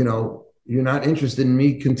 you're not interested in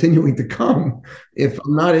me continuing to come if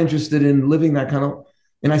I'm not interested in living that kind of.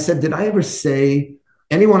 And I said, did I ever say,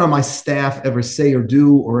 anyone on my staff ever say or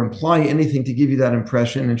do or imply anything to give you that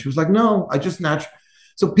impression? And she was like, no, I just naturally.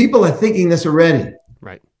 So people are thinking this already.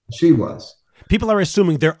 Right. She was. People are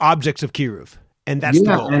assuming they're objects of Kiruv, and that's the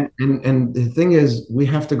goal. And the thing is, we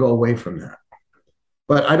have to go away from that.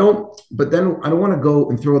 But then I don't want to go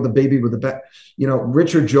and throw the baby with the bath.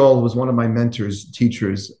 Richard Joel was one of my mentors,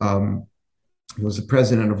 teachers, was the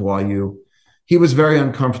president of YU. He was very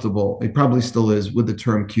uncomfortable, he probably still is, with the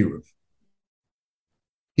term Kiruv.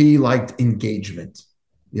 He liked engagement,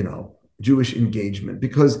 Jewish engagement,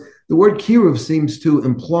 because the word Kiruv seems to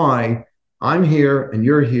imply I'm here and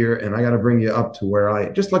you're here and I got to bring you up to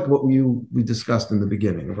where just like what we discussed in the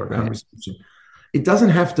beginning of our conversation. It doesn't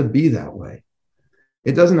have to be that way.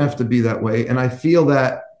 It doesn't have to be that way. And I feel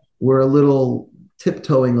that we're a little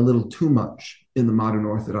tiptoeing a little too much in the modern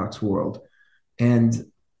Orthodox world.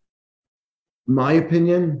 And my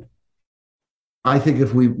opinion, I think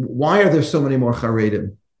why are there so many more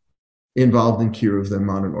Haredim involved in Kiruv than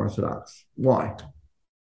modern Orthodox? Why?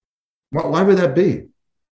 Why would that be?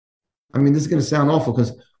 I mean, this is going to sound awful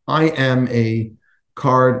because I am a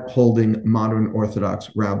card-holding modern Orthodox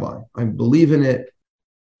rabbi. I believe in it.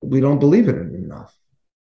 We don't believe in it enough.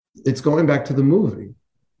 It's going back to the movie.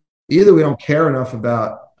 Either we don't care enough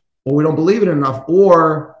about, or we don't believe it enough,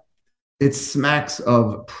 or it smacks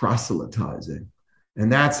of proselytizing.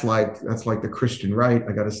 And that's like the Christian right.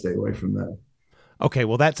 I got to stay away from that. Okay,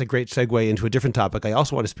 well, that's a great segue into a different topic I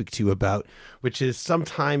also want to speak to you about, which is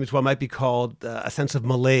sometimes what might be called a sense of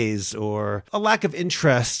malaise or a lack of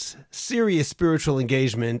interest, serious spiritual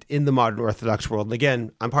engagement in the modern Orthodox world. And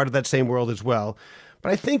again, I'm part of that same world as well.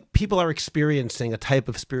 But I think people are experiencing a type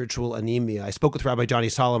of spiritual anemia. I spoke with Rabbi Johnny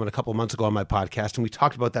Solomon a couple of months ago on my podcast, and we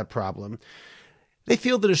talked about that problem. They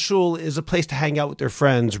feel that a shul is a place to hang out with their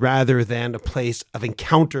friends rather than a place of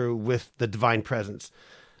encounter with the divine presence.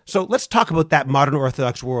 So let's talk about that modern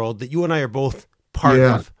Orthodox world that you and I are both part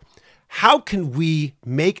of. How can we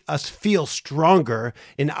make us feel stronger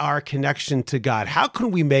in our connection to God? How can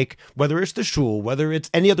we make, whether it's the shul, whether it's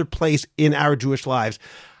any other place in our Jewish lives,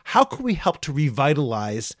 how can we help to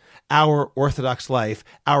revitalize our Orthodox life,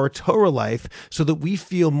 our Torah life, so that we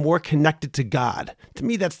feel more connected to God? To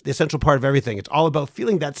me, that's the essential part of everything. It's all about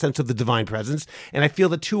feeling that sense of the divine presence. And I feel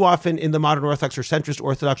that too often in the modern Orthodox or centrist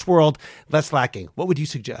Orthodox world, that's lacking. What would you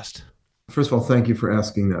suggest? First of all, thank you for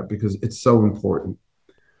asking that because it's so important.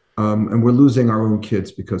 And we're losing our own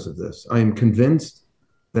kids because of this. I am convinced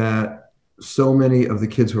that so many of the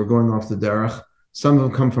kids who are going off the derech, some of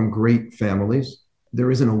them come from great families. There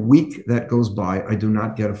isn't a week that goes by I do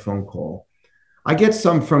not get a phone call. I get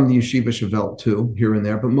some from the Yeshiva Shavelt too, here and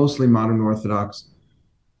there, but mostly modern Orthodox.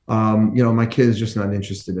 My kid is just not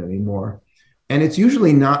interested anymore. And it's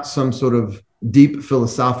usually not some sort of deep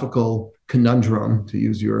philosophical conundrum, to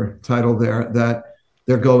use your title there, that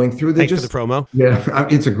they're going through. They Thanks for the promo. Yeah,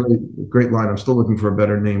 it's a great line. I'm still looking for a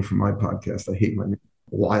better name for my podcast. I hate my name,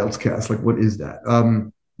 Wildscast. Like, what is that?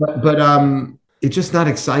 But it's just not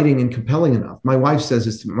exciting and compelling enough. My wife says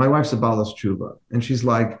this to me. My wife's a Balas Tshuva, and she's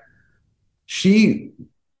like, she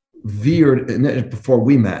veered before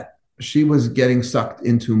we met. She was getting sucked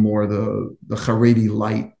into more the Haredi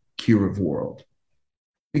light Kiruv world.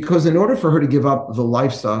 Because in order for her to give up the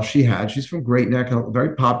lifestyle she had, she's from Great Neck,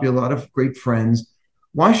 very popular, a lot of great friends.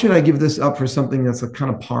 Why should I give this up for something that's a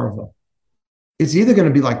kind of parva? It's either going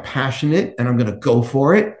to be like passionate and I'm going to go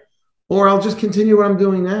for it, or I'll just continue what I'm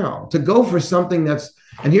doing now. To go for something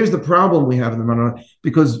and here's the problem we have in the Maranatha,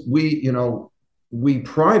 because we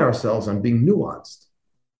pride ourselves on being nuanced.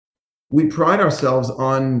 We pride ourselves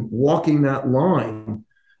on walking that line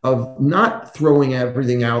of not throwing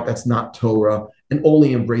everything out that's not Torah and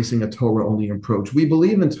only embracing a Torah-only approach. We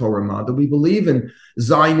believe in Torah Mada. We believe in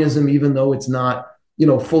Zionism, even though it's not,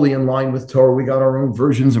 fully in line with Torah. We got our own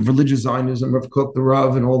versions of religious Zionism, Rav Kook, the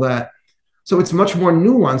Rav, and all that. So it's much more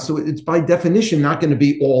nuanced. So it's by definition not going to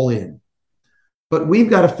be all in. But we've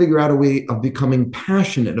got to figure out a way of becoming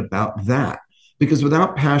passionate about that. Because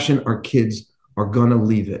without passion, our kids are going to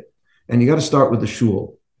leave it. And you got to start with the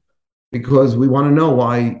shul. Because we want to know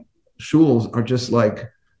why shuls are just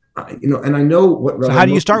like, and I know what. So how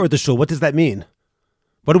do you start with the shul? What does that mean?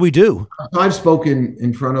 What do we do? I've spoken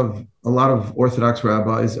in front of a lot of Orthodox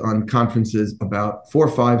rabbis on conferences about 4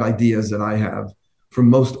 or 5 ideas that I have from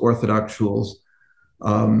most Orthodox shuls.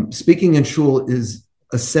 Speaking in shul is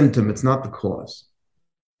a symptom. It's not the cause.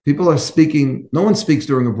 People are speaking. No one speaks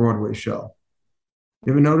during a Broadway show.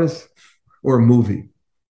 You ever notice? Or a movie.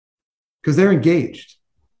 Because they're engaged.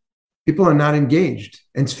 People are not engaged.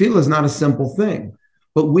 And tefillah is not a simple thing.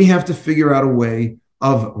 But we have to figure out a way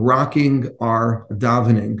of rocking our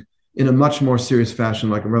davening in a much more serious fashion,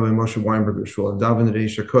 like Rabbi Moshe Weinberger shul. I've davened at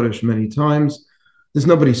Eish HaKodesh many times. There's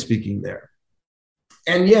nobody speaking there.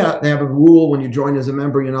 And yeah, they have a rule when you join as a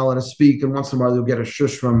member, you're not allowed to speak. And once in a while, you'll get a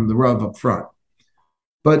shush from the Rav up front.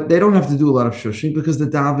 But they don't have to do a lot of shushing because the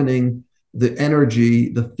davening, the energy,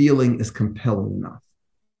 the feeling is compelling enough.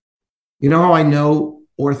 You know how I know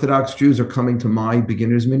Orthodox Jews are coming to my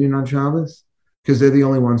beginner's minyan on Shabbos? Because they're the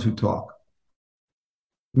only ones who talk.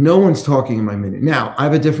 No one's talking in my minyan. Now, I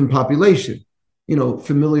have a different population.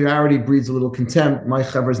 Familiarity breeds a little contempt. My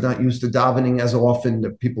chaver is not used to davening as often.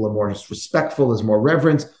 People are more just respectful. There's more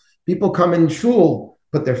reverence. People come in shul,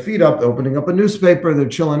 put their feet up, they're opening up a newspaper, they're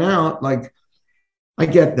chilling out. Like, I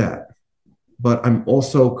get that. But I'm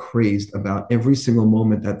also crazed about every single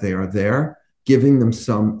moment that they are there, giving them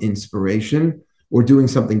some inspiration or doing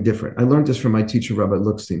something different. I learned this from my teacher, Rabbi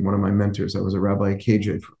Lookstein, one of my mentors. I was a rabbi at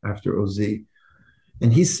KJ after OZ.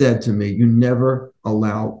 And he said to me, you never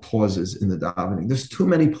allow pauses in the davening. There's too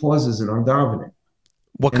many pauses in our davening.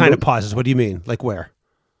 What kind of pauses? What do you mean? Like where?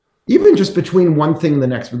 Even just between one thing and the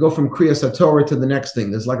next. We go from Kriyas HaTorah to the next thing.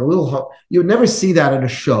 There's like a little, you would never see that at a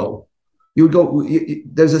show. You would go,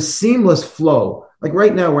 there's a seamless flow. Like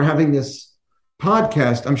right now, we're having this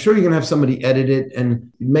podcast. I'm sure you're going to have somebody edit it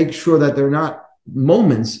and make sure that they're not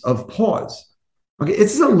moments of pause. Okay,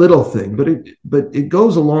 it's a little thing, but it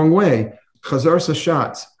goes a long way. Chazar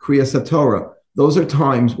Sashatz, Kriyas HaTorah, those are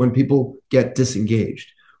times when people get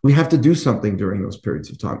disengaged. We have to do something during those periods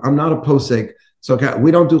of time. I'm not a posek, so okay, we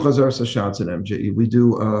don't do Chazar Sashatz at MJE. We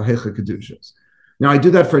do Hecha Kedushas. Now, I do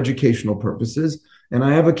that for educational purposes, and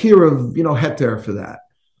I have a kir of, heter for that.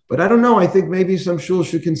 But I don't know. I think maybe some shuls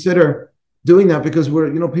should consider doing that because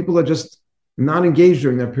people are just not engaged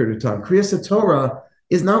during that period of time. Kriyas HaTorah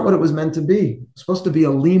is not what it was meant to be. It's supposed to be a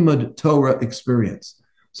limud Torah experience.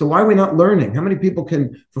 So why are we not learning? How many people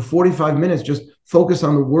can, for 45 minutes, just focus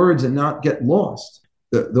on the words and not get lost?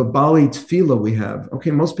 The Bali Tefillah we have.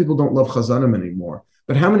 Okay, most people don't love Chazanim anymore.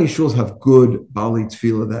 But how many shuls have good Bali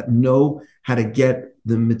Tefillah that know how to get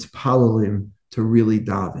the mitpalalim to really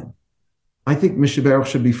daven? I think Mishaberach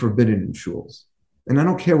should be forbidden in shuls. And I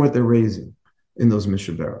don't care what they're raising in those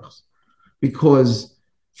Mishaberachs. Because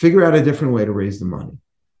figure out a different way to raise the money.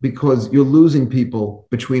 Because you're losing people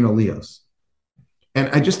between aliyahs. And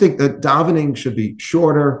I just think that davening should be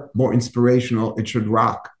shorter, more inspirational. It should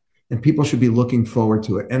rock. And people should be looking forward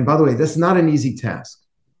to it. And by the way, that's not an easy task.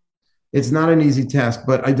 It's not an easy task,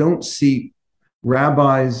 but I don't see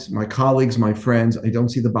rabbis, my colleagues, my friends, I don't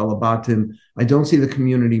see the balabatim, I don't see the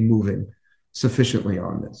community moving sufficiently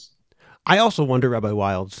on this. I also wonder, Rabbi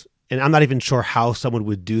Wilds, and I'm not even sure how someone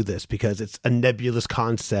would do this because it's a nebulous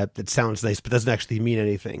concept that sounds nice but doesn't actually mean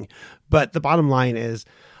anything. But the bottom line is,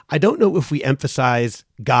 I don't know if we emphasize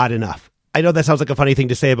God enough. I know that sounds like a funny thing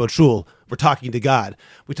to say about shul. We're talking to God.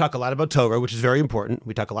 We talk a lot about Torah, which is very important.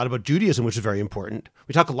 We talk a lot about Judaism, which is very important.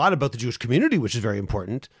 We talk a lot about the Jewish community, which is very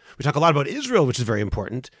important. We talk a lot about Israel, which is very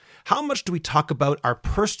important. How much do we talk about our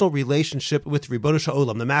personal relationship with Ribono Shel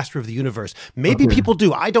Olam, the master of the universe? Maybe people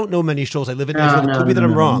do. I don't know many shuls. I live in Israel. It could be that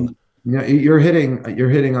I'm wrong. No, you're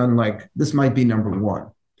hitting on, like, this might be number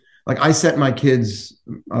one. Like, I set my kids,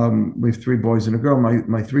 we have 3 boys and a girl.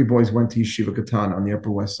 My 3 boys went to Yeshiva Katan on the Upper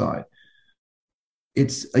West Side.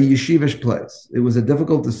 It's a yeshivish place. It was a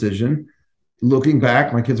difficult decision. Looking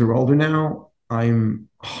back, my kids are older now. I'm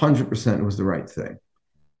 100% it was the right thing,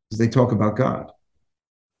 because they talk about God.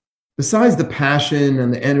 Besides the passion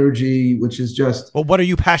and the energy, which is just... Well, what are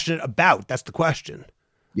you passionate about? That's the question.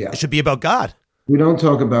 Yeah. It should be about God. We don't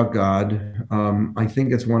talk about God. I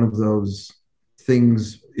think it's one of those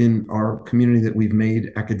things in our community that we've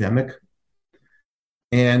made academic.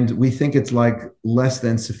 And we think it's like less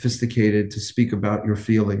than sophisticated to speak about your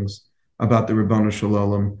feelings about the Ribono Shel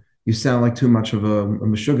Olam. You sound like too much of a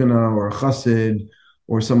Meshugana or a Chassid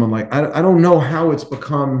or someone like... I don't know how it's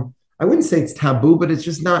become... I wouldn't say it's taboo, but it's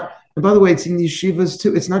just not... And by the way, it's in the yeshivas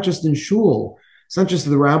too. It's not just in shul. It's not just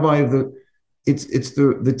the rabbi of the... It's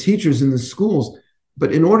the teachers in the schools.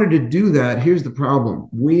 But in order to do that, here's the problem.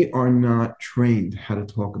 We are not trained how to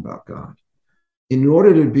talk about God. In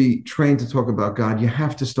order to be trained to talk about God, you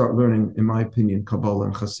have to start learning, in my opinion, Kabbalah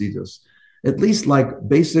and Hasidus, at least like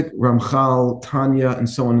basic Ramchal, Tanya, and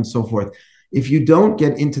so on and so forth. If you don't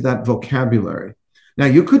get into that vocabulary, now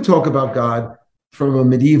you could talk about God from a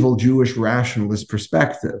medieval Jewish rationalist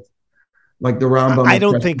perspective, like the Rambam. I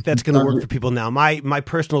don't think that's going to work for people now. My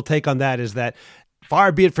personal take on that is that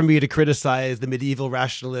far be it from me to criticize the medieval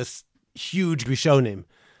rationalists' huge Rishonim.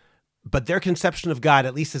 But their conception of God,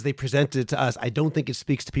 at least as they presented it to us, I don't think it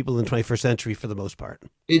speaks to people in the 21st century for the most part.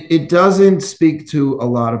 It doesn't speak to a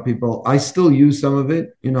lot of people. I still use some of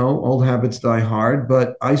it, old habits die hard,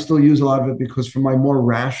 but I still use a lot of it because for my more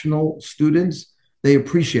rational students, they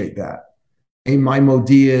appreciate that. A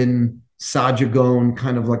Maimonidean, Sajagon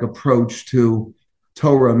kind of like approach to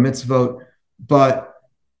Torah, mitzvot. But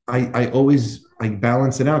I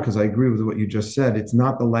balance it out because I agree with what you just said. It's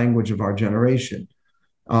not the language of our generation.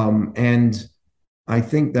 And I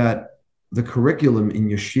think that the curriculum in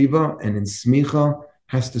yeshiva and in smicha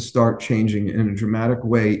has to start changing in a dramatic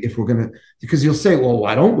way if we're going to, because you'll say, well,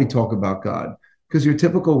 why don't we talk about God? Because your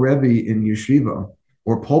typical Rebbe in yeshiva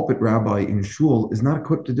or pulpit rabbi in shul is not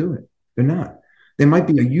equipped to do it. They're not. They might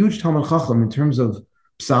be a huge Talmud Chacham in terms of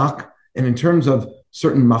psak and in terms of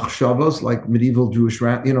certain machshavos like medieval Jewish,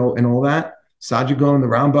 and all that, Sajagon, the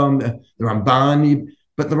Rambam, the Ramban.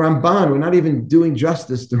 But the Ramban, we're not even doing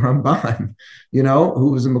justice to Ramban,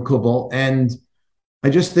 who was a Makubal. And I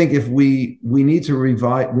just think if we need to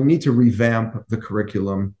revamp the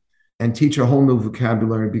curriculum and teach a whole new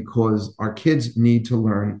vocabulary, because our kids need to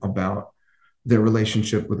learn about their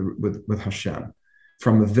relationship with Hashem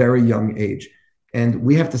from a very young age. And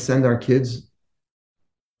we have to send our kids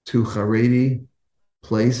to Haredi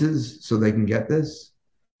places so they can get this.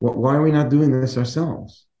 Why are we not doing this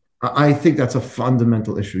ourselves? I think that's a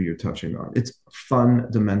fundamental issue you're touching on. It's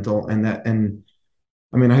fundamental. And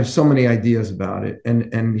I mean, I have so many ideas about it.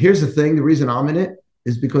 And here's the thing, the reason I'm in it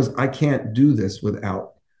is because I can't do this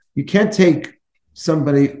without. You can't take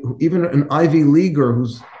somebody, even an Ivy Leaguer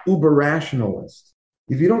who's uber rationalist.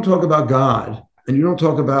 If you don't talk about God and you don't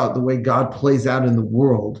talk about the way God plays out in the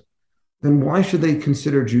world, then why should they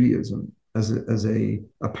consider Judaism as a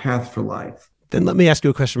path for life? Then let me ask you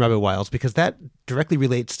a question, Rabbi Wiles, because that directly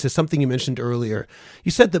relates to something you mentioned earlier. You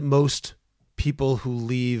said that most people who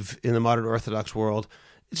leave in the modern Orthodox world,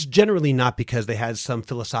 it's generally not because they had some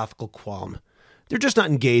philosophical qualm. They're just not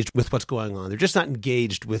engaged with what's going on. They're just not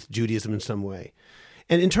engaged with Judaism in some way.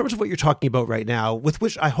 And in terms of what you're talking about right now, with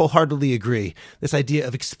which I wholeheartedly agree, this idea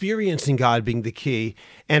of experiencing God being the key,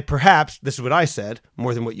 and perhaps, this is what I said,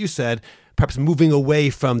 more than what you said, perhaps moving away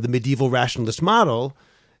from the medieval rationalist model,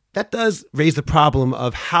 that does raise the problem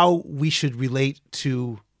of how we should relate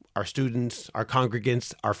to our students, our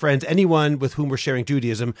congregants, our friends, anyone with whom we're sharing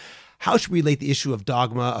Judaism. How should we relate the issue of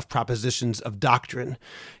dogma, of propositions, of doctrine?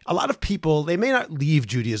 A lot of people, they may not leave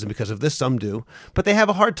Judaism because of this, some do, but they have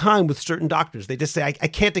a hard time with certain doctrines. They just say, I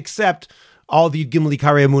can't accept all the Gimli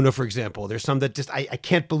Kari Amuna, for example. There's some that just, I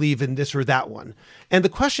can't believe in this or that one. And the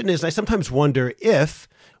question is, I sometimes wonder if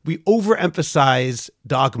we overemphasize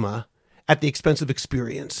dogma at the expense of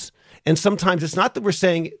experience. And sometimes it's not that we're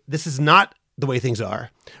saying this is not the way things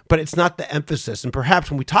are, but it's not the emphasis. And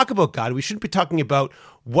perhaps when we talk about God, we shouldn't be talking about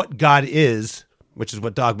what God is, which is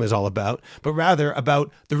what dogma is all about, but rather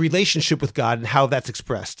about the relationship with God and how that's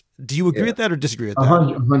expressed. Do you agree with that or disagree with that?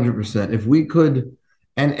 100%. If we could,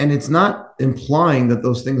 and it's not implying that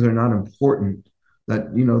those things are not important,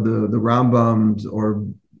 that, the Rambams or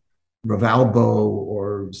Rav Albo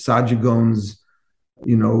or Sajigon's,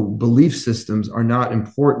 belief systems are not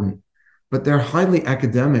important, but they're highly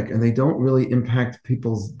academic and they don't really impact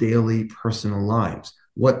people's daily personal lives.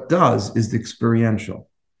 What does is the experiential.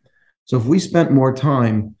 So if we spent more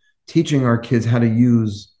time teaching our kids how to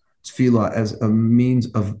use tefillah as a means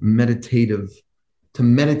of to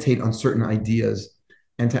meditate on certain ideas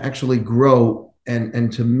and to actually grow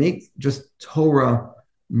and to make just Torah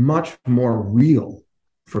much more real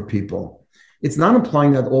for people. It's not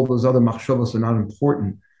implying that all those other machshavos are not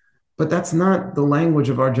important, but that's not the language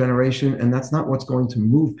of our generation, and that's not what's going to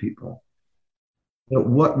move people. But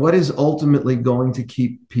what is ultimately going to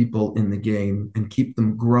keep people in the game and keep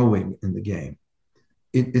them growing in the game?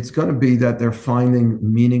 It's going to be that they're finding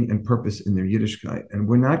meaning and purpose in their Yiddishkeit, and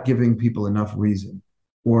we're not giving people enough reason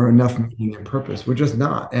or enough meaning and purpose. We're just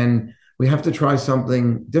not, and we have to try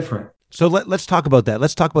something different. So let's talk about that.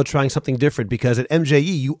 Let's talk about trying something different, because at MJE,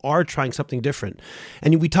 you are trying something different.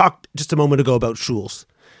 And we talked just a moment ago about shuls.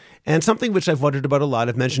 And something which I've wondered about a lot,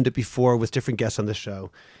 I've mentioned it before with different guests on the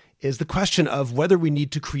show, is the question of whether we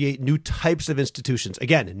need to create new types of institutions.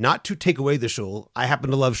 Again, not to take away the shul. I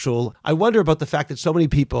happen to love shul. I wonder about the fact that so many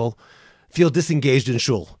people feel disengaged in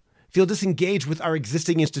shul, feel disengaged with our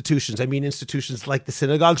existing institutions. I mean, institutions like the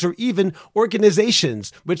synagogues or even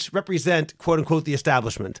organizations which represent, quote unquote, the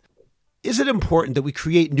establishment. Is it important that we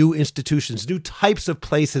create new institutions, new types of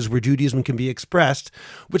places where Judaism can be expressed,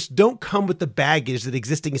 which don't come with the baggage that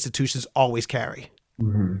existing institutions always carry?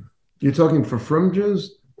 Mm-hmm. You're talking for Frum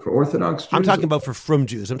Jews? For Orthodox Jews? I'm talking about for Frum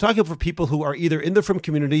Jews. I'm talking for people who are either in the Frum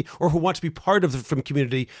community or who want to be part of the Frum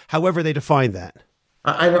community, however they define that.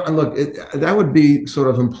 Look, that would be sort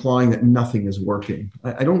of implying that nothing is working.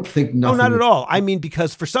 I don't think nothing. No, not at all. I mean,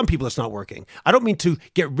 because for some people it's not working. I don't mean to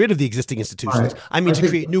get rid of the existing institutions. I mean to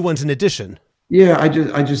create new ones in addition. Yeah, I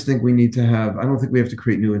just think we need to have, I don't think we have to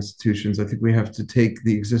create new institutions. I think we have to take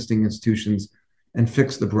the existing institutions and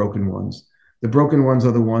fix the broken ones. The broken ones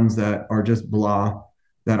are the ones that are just blah,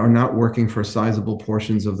 that are not working for sizable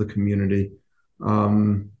portions of the community.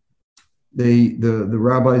 The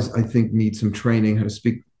rabbis, I think, need some training how to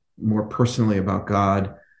speak more personally about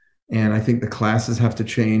God. And I think the classes have to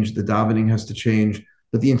change, the davening has to change,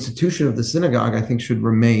 but the institution of the synagogue, I think, should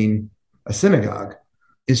remain a synagogue.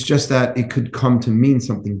 It's just that it could come to mean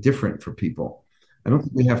something different for people. I don't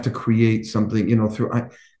think we have to create something,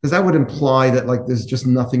 because that would imply that like there's just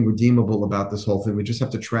nothing redeemable about this whole thing. We just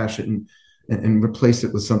have to trash it and replace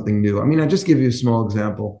it with something new. I mean, I just give you a small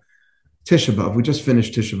example. Tisha B'Av. We just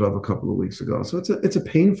finished Tisha B'Av a couple of weeks ago. So it's a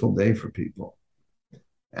painful day for people.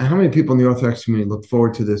 And how many people in the Orthodox community look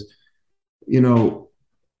forward to this?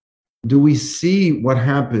 Do we see what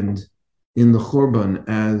happened in the Churban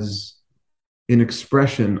as an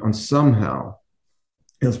expression on somehow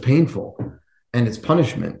it's painful and it's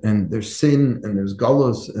punishment and there's sin and there's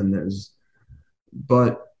galus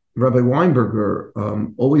but Rabbi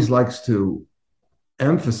Weinberger always likes to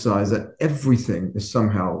emphasize that everything is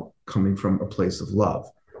somehow coming from a place of love.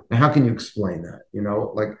 Now, how can you explain that?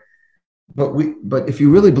 But if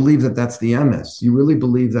you really believe that that's the emes, you really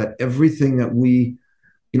believe that everything that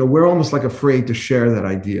we're almost like afraid to share that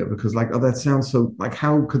idea because that sounds so like,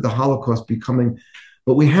 how could the Holocaust be coming?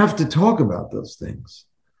 But we have to talk about those things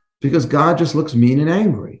because God just looks mean and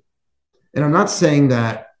angry. And I'm not saying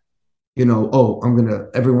that,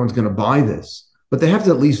 everyone's going to buy this, but they have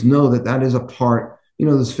to at least know that is a part,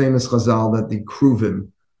 this famous chazal that the kruvim,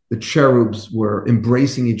 the cherubs were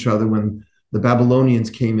embracing each other when the Babylonians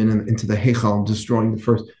came into the Heichal and destroying the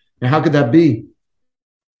first. Now, how could that be?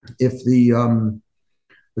 If the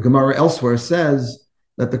Gemara elsewhere says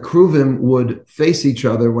that the kruvim would face each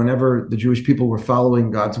other whenever the Jewish people were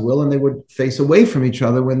following God's will, and they would face away from each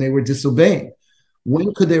other when they were disobeying.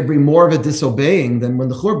 When could there be more of a disobeying than when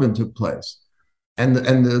the Churban took place? And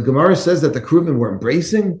the Gemara says that the kruvim were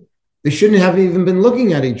embracing. They shouldn't have even been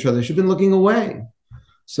looking at each other. They should have been looking away.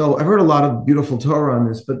 So I've heard a lot of beautiful Torah on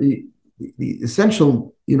this, but the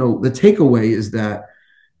essential, the takeaway is that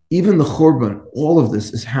even the Churban, all of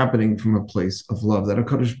this is happening from a place of love, that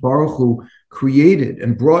HaKadosh Baruch Hu created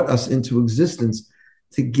and brought us into existence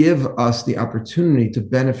to give us the opportunity to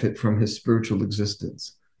benefit from his spiritual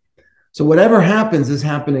existence. So whatever happens is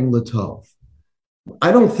happening l'tov.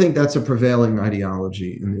 I don't think that's a prevailing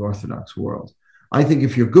ideology in the Orthodox world. I think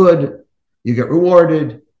if you're good, you get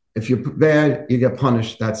rewarded. If you're bad, you get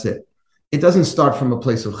punished. That's it. It doesn't start from a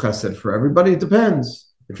place of chesed for everybody. It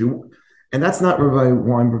depends. And that's not Rabbi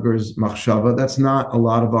Weinberger's machshava. That's not a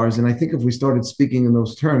lot of ours. And I think if we started speaking in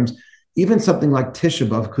those terms, even something like Tisha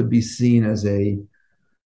B'Av could be seen as a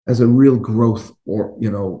real growth, or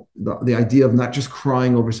the idea of not just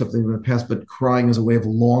crying over something in the past, but crying as a way of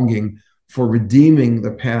longing for redeeming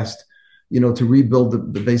the past, to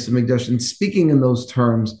rebuild the base of Mikdash. And speaking in those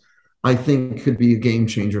terms, I think could be a game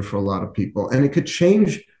changer for a lot of people. And it could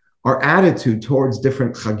change our attitude towards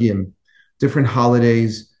different chagim, different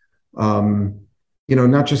holidays,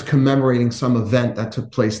 not just commemorating some event that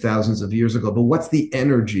took place thousands of years ago, but what's the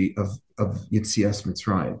energy of Yetzias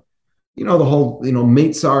Mitzrayim? The whole,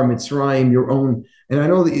 Meitzar, Mitzrayim, your own. And I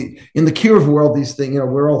know that in the Kiruv world, these things,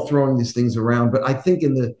 we're all throwing these things around, but I think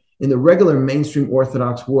in the regular mainstream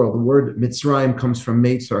Orthodox world, the word Mitzrayim comes from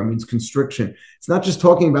Meitzar, means constriction. It's not just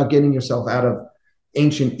talking about getting yourself out of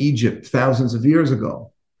ancient Egypt thousands of years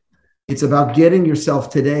ago. It's about getting yourself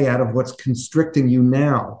today out of what's constricting you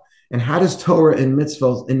now. And how does Torah and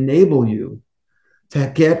mitzvot enable you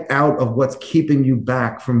to get out of what's keeping you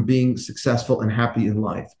back from being successful and happy in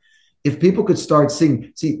life? If people could start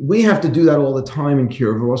seeing, we have to do that all the time in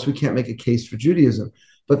Kiruv, or else we can't make a case for Judaism.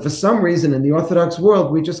 But for some reason in the Orthodox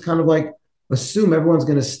world, we just kind of assume everyone's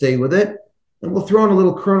going to stay with it, and we'll throw in a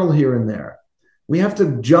little kernel here and there. We have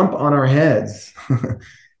to jump on our heads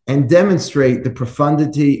and demonstrate the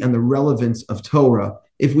profundity and the relevance of Torah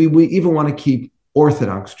if we even want to keep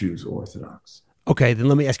Orthodox Jews Orthodox. Okay, then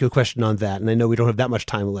let me ask you a question on that. And I know we don't have that much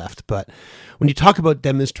time left, but when you talk about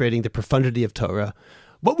demonstrating the profundity of Torah,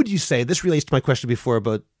 what would you say? This relates to my question before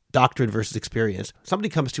about doctrine versus experience. Somebody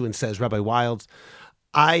comes to you and says, Rabbi Wilds,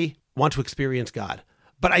 I want to experience God,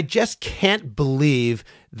 but I just can't believe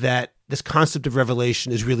that this concept of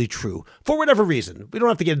revelation is really true for whatever reason. We don't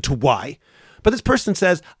have to get into why. But this person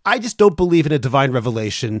says, I just don't believe in a divine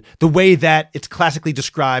revelation the way that it's classically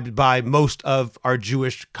described by most of our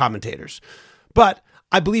Jewish commentators. But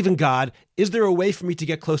I believe in God. Is there a way for me to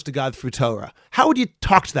get close to God through Torah? How would you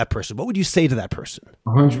talk to that person? What would you say to that person?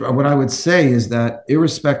 What I would say is that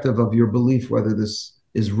irrespective of your belief, whether this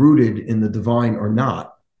is rooted in the divine or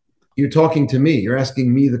not, you're talking to me. You're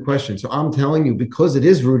asking me the question. So I'm telling you, because it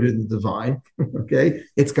is rooted in the divine, okay,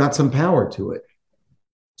 it's got some power to it.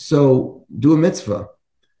 So do a mitzvah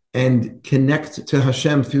and connect to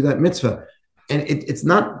Hashem through that mitzvah. And it's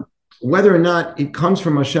not, whether or not it comes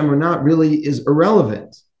from Hashem or not really is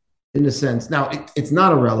irrelevant in a sense. Now, it's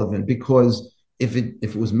not irrelevant because if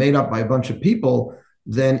it was made up by a bunch of people,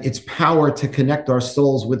 then its power to connect our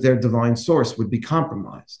souls with their divine source would be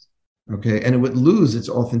compromised, okay? And it would lose its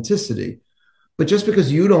authenticity. But just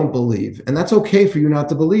because you don't believe, and that's okay for you not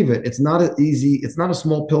to believe it, it's not a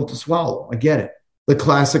small pill to swallow. I get it. The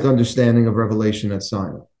classic understanding of revelation at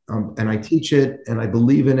Sinai. And I teach it, and I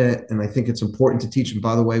believe in it, and I think it's important to teach. And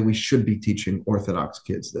by the way, we should be teaching Orthodox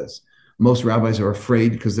kids this. Most rabbis are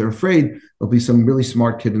afraid because they're afraid there'll be some really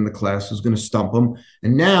smart kid in the class who's going to stump them.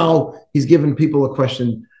 And now he's giving people a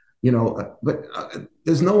question, but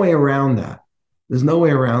there's no way around that. There's no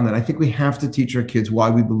way around that. I think we have to teach our kids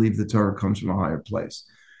why we believe the Torah comes from a higher place.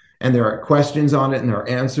 And there are questions on it and there are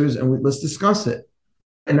answers, and let's discuss it.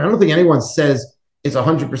 And I don't think anyone says it's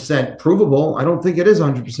 100% provable. I don't think it is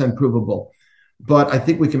 100% provable. But I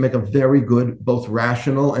think we can make a very good, both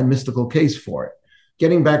rational and mystical case for it.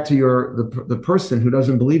 Getting back to the person who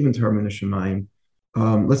doesn't believe in Torah Shemayim,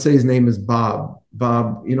 let's say his name is Bob.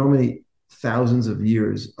 Bob, how many thousands of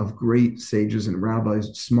years of great sages and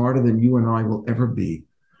rabbis, smarter than you and I will ever be,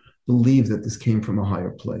 believe that this came from a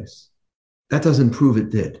higher place. That doesn't prove it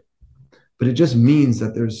did. But it just means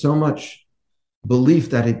that there's so much belief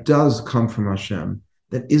that it does come from Hashem,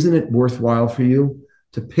 that isn't it worthwhile for you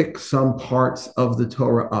to pick some parts of the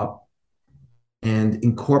Torah up and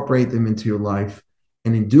incorporate them into your life?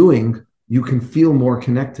 And in doing, you can feel more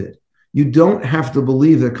connected. You don't have to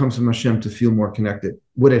believe that it comes from Hashem to feel more connected.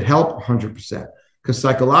 Would it help? 100%. Because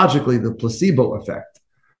psychologically, the placebo effect,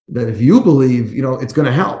 that if you believe, it's going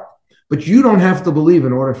to help. But you don't have to believe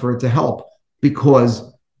in order for it to help,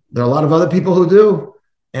 because there are a lot of other people who do.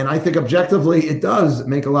 And I think objectively, it does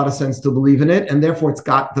make a lot of sense to believe in it. And therefore, it's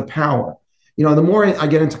got the power. The more I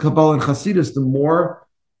get into Kabbalah and Hasidus, the more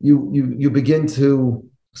you begin to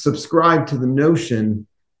subscribe to the notion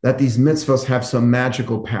that these mitzvahs have some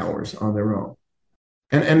magical powers on their own.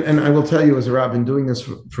 And I will tell you, as a rabbi, been doing this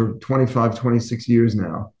for 25, 26 years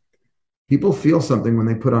now, people feel something when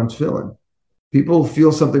they put on tefillin. People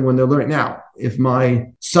feel something when they're learning. Now, if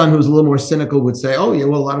my son, who's a little more cynical, would say, oh, yeah,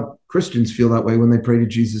 well, a lot of Christians feel that way when they pray to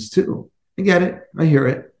Jesus too. I get it. I hear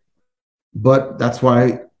it. But that's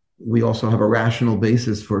why we also have a rational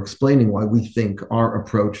basis for explaining why we think our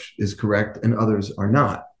approach is correct and others are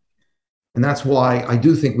not. And that's why I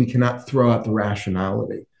do think we cannot throw out the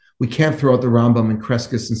rationality. We can't throw out the Rambam and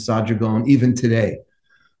Crescus and Sajagon even today,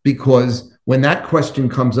 because when that question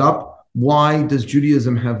comes up, why does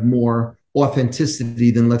Judaism have more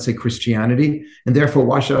authenticity than, let's say, Christianity? And therefore,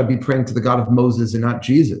 why should I be praying to the God of Moses and not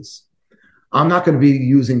Jesus? I'm not going to be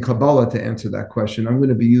using Kabbalah to answer that question. I'm going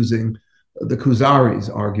to be using the Kuzari's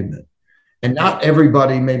argument. And not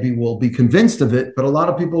everybody maybe will be convinced of it, but a lot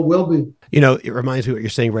of people will be. You know, it reminds me of what you're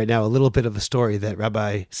saying right now, a little bit of a story that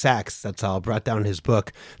Rabbi Sachs, that's all, brought down in his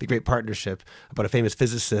book, The Great Partnership, about a famous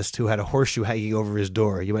physicist who had a horseshoe hanging over his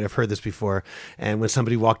door. You might have heard this before. And when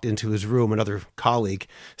somebody walked into his room, another colleague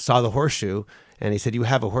saw the horseshoe, and he said, "You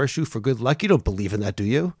have a horseshoe for good luck? You don't believe in that, do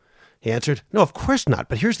you?" He answered, "No, of course not.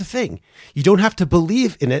 But here's the thing. You don't have to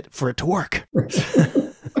believe in it for it to work."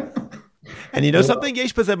 And you know something?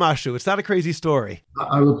 Yesh b'zeh mashu. It's not a crazy story.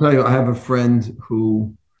 I will tell you, I have a friend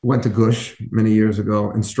who went to Gush many years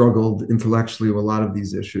ago and struggled intellectually with a lot of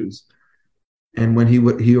these issues. And when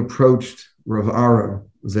he approached Rav Aaron,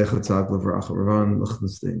 Zecher Tzaddik Livracha, Rav Aaron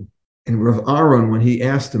Lichtenstein, and Rav Aaron, when he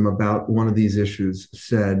asked him about one of these issues,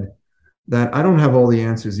 said that I don't have all the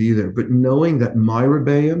answers either, but knowing that my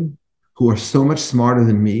Rebbeim, who are so much smarter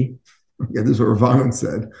than me, this is what Rav Aaron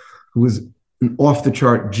said, who was an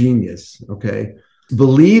off-the-chart genius, okay,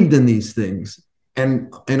 believed in these things.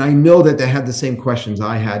 And I know that they had the same questions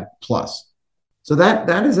I had plus. So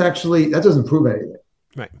that is actually, that doesn't prove anything.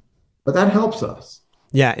 Right. But that helps us.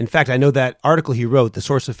 Yeah. In fact, I know that article he wrote, The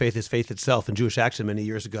Source of Faith is Faith Itself, in Jewish Action many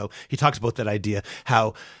years ago. He talks about that idea,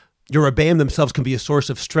 how your Rebbeim themselves can be a source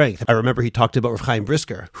of strength. I remember he talked about Rav Chaim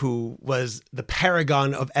Brisker, who was the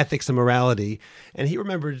paragon of ethics and morality. And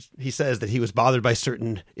he says that he was bothered by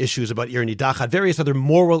certain issues about Ir Nidachat, various other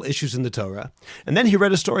moral issues in the Torah. And then he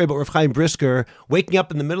read a story about Rav Chaim Brisker waking up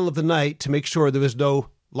in the middle of the night to make sure there was no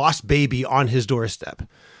lost baby on his doorstep.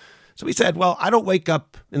 So he said, well, I don't wake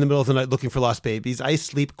up in the middle of the night looking for lost babies. I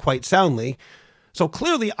sleep quite soundly. So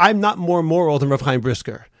clearly I'm not more moral than Rav Chaim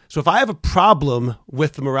Brisker. So if I have a problem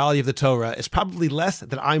with the morality of the Torah, it's probably less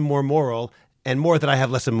that I'm more moral and more that I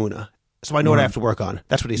have less emunah. So I know what I have to work on.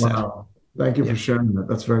 That's what he said. Wow. Thank you for sharing that.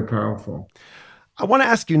 That's very powerful. I want to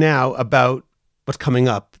ask you now about what's coming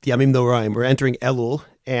up, the Yamim Noraim. We're entering Elul,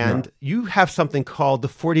 and you have something called the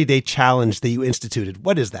 40-Day Challenge that you instituted.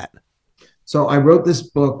 What is that? So I wrote this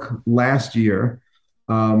book last year.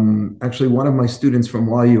 Actually, one of my students from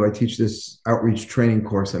YU, I teach this outreach training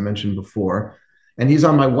course I mentioned before, and he's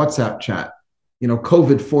on my WhatsApp chat. You know,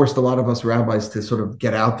 COVID forced a lot of us rabbis to sort of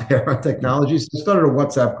get out there on technology. So I started a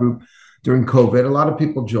WhatsApp group during COVID. A lot of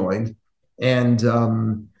people joined, and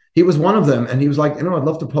he was one of them. And he was like, I'd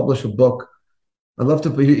love to publish a book.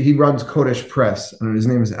 He runs Kodesh Press, and his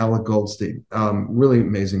name is Alec Goldstein. Really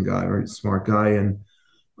amazing guy, very smart guy.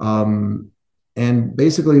 And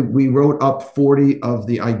basically we wrote up 40 of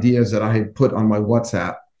the ideas that I had put on my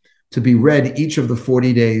WhatsApp to be read each of the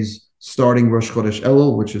 40 days, starting Rosh Chodesh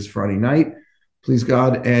Elul, which is Friday night, please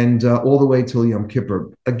God, and all the way till Yom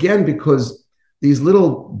Kippur. Again, because these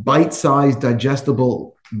little bite-sized,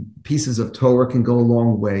 digestible pieces of Torah can go a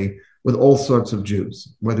long way with all sorts of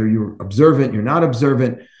Jews, whether you're observant, you're not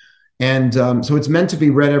observant. And so it's meant to be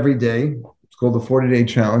read every day. It's called the 40-Day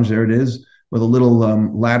Challenge. There it is, with a little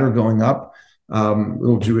ladder going up,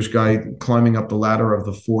 little Jewish guy climbing up the ladder of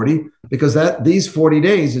the 40, because these 40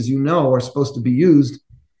 days, as you know, are supposed to be used.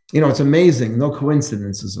 It's amazing. No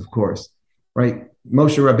coincidences, of course, right?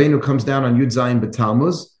 Moshe Rabbeinu comes down on Yud Zayin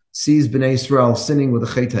B'Tammuz, sees Bnei Israel sinning with a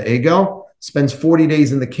Chet HaEgel, spends 40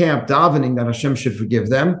 days in the camp davening that Hashem should forgive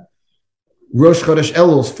them. Rosh Chodesh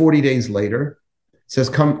Elul, 40 days later, says,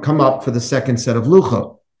 come up for the second set of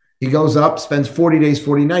Lucha. He goes up, spends 40 days,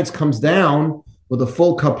 40 nights, comes down with a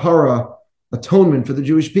full kapara atonement for the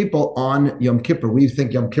Jewish people on Yom Kippur. We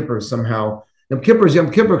think Yom Kippur is somehow... Yom Kippur is Yom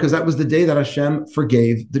Kippur because that was the day that Hashem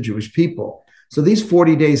forgave the Jewish people. So these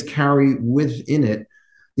 40 days carry within it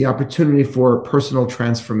the opportunity for personal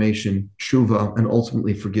transformation, tshuva, and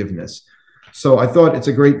ultimately forgiveness. So I thought it's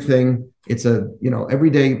a great thing. It's every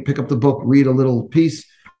day, pick up the book, read a little piece,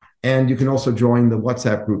 and you can also join the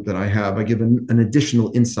WhatsApp group that I have. I give an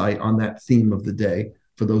additional insight on that theme of the day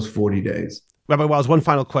for those 40 days. Rabbi Wiles, one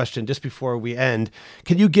final question just before we end.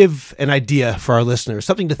 Can you give an idea for our listeners,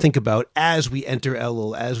 something to think about as we enter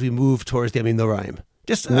Elul, as we move towards the Yamim Noraim?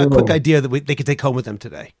 Just a quick idea that they could take home with them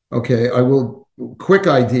today. Okay, I will. Quick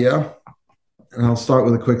idea, and I'll start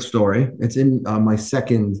with a quick story. It's in my my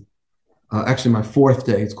fourth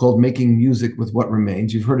day. It's called Making Music with What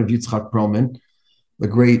Remains. You've heard of Yitzhak Perlman, the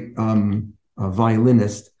great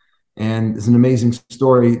violinist. And it's an amazing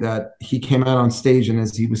story that he came out on stage, and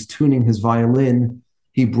as he was tuning his violin,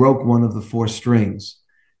 he broke one of the four strings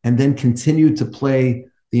and then continued to play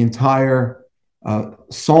the entire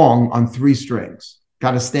song on three strings.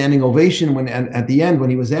 Got a standing ovation when at the end, when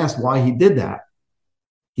he was asked why he did that.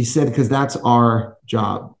 He said, because that's our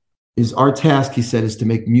job. Is our task, he said, is to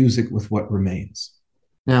make music with what remains.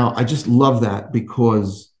 Now, I just love that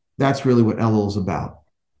because that's really what Elul is about.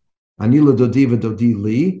 Anila dodi v'dodi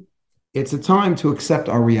li. It's a time to accept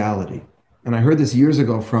our reality. And I heard this years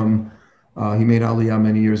ago from, he made Aliyah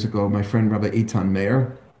many years ago, my friend Rabbi Eitan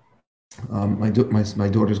Meir. My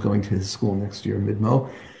daughter's going to his school next year, Midmo.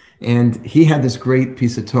 And he had this great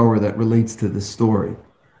piece of Torah that relates to this story.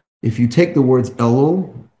 If you take the words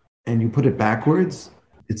Elul and you put it backwards,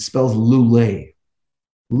 it spells lule.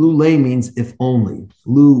 Lule means if only.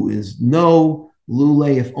 Lu is no,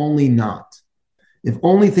 lule, if only not. If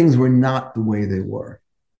only things were not the way they were.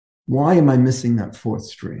 Why am I missing that fourth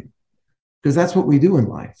string? Because that's what we do in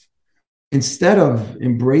life. Instead of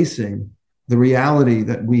embracing the reality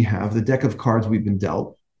that we have, the deck of cards we've been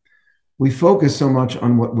dealt, we focus so much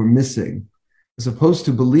on what we're missing, as opposed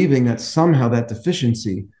to believing that somehow that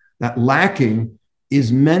deficiency, that lacking,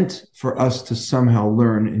 is meant for us to somehow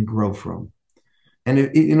learn and grow from. And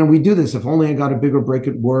we do this. If only I got a bigger break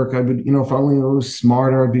at work, I would, if only I was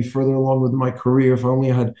smarter, I'd be further along with my career. If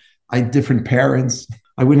only I had different parents,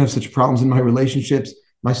 I wouldn't have such problems in my relationships.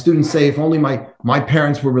 My students say, if only my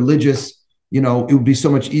parents were religious, it would be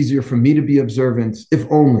so much easier for me to be observant, if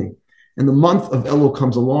only. And the month of Elul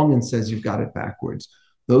comes along and says, you've got it backwards.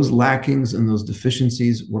 Those lackings and those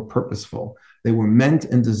deficiencies were purposeful. They were meant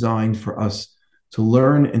and designed for us to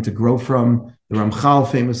learn and to grow from. The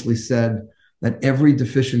Ramchal famously said that every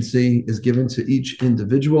deficiency is given to each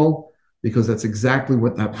individual because that's exactly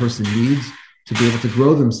what that person needs to be able to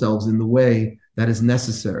grow themselves in the way that is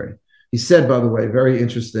necessary. He said, by the way, very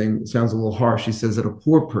interesting, it sounds a little harsh, he says that a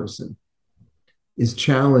poor person is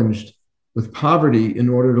challenged with poverty in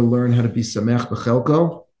order to learn how to be samech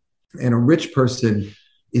b'chelko, and a rich person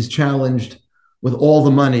is challenged with all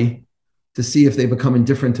the money to see if they become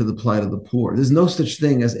indifferent to the plight of the poor. There's no such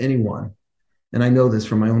thing as anyone, and I know this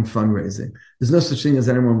from my own fundraising, there's no such thing as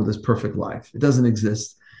anyone with this perfect life. It doesn't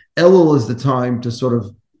exist. Elul is the time to sort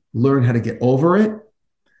of learn how to get over it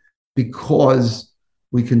because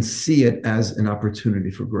we can see it as an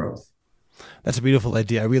opportunity for growth. That's a beautiful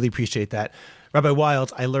idea. I really appreciate that. Rabbi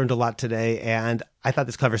Wilds, I learned a lot today, and I thought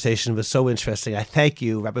this conversation was so interesting. I thank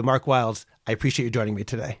you, Rabbi Mark Wilds. I appreciate you joining me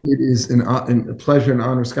today. It is a pleasure and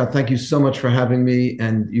honor, Scott. Thank you so much for having me,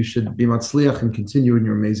 and you should be matzliach and continue in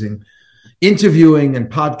your amazing interviewing and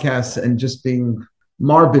podcasts and just being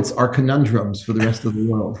marbits, our conundrums for the rest of the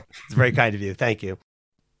world. It's very kind of you. Thank you.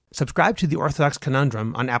 Subscribe to The Orthodox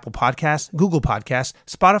Conundrum on Apple Podcasts, Google Podcasts,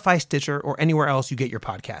 Spotify, Stitcher, or anywhere else you get your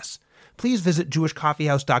podcasts. Please visit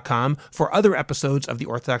jewishcoffeehouse.com for other episodes of The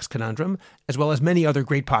Orthodox Conundrum, as well as many other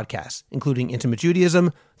great podcasts, including Intimate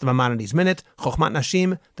Judaism, The Maimonides Minute, Chochmat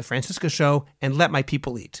Nashim, The Francisca Show, and Let My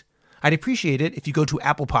People Eat. I'd appreciate it if you go to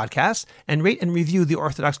Apple Podcasts and rate and review The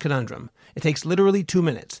Orthodox Conundrum. It takes literally 2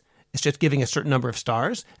 minutes. It's just giving a certain number of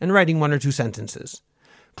stars and writing 1 or 2 sentences.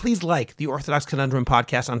 Please like the Orthodox Conundrum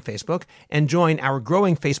podcast on Facebook and join our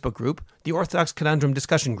growing Facebook group, the Orthodox Conundrum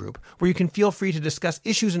Discussion Group, where you can feel free to discuss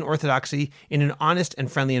issues in Orthodoxy in an honest and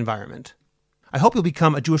friendly environment. I hope you'll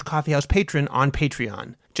become a Jewish Coffee House patron on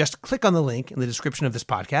Patreon. Just click on the link in the description of this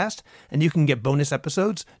podcast, and you can get bonus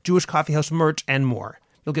episodes, Jewish Coffee House merch, and more.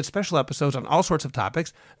 You'll get special episodes on all sorts of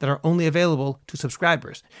topics that are only available to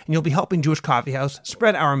subscribers, and you'll be helping Jewish Coffee House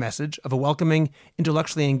spread our message of a welcoming,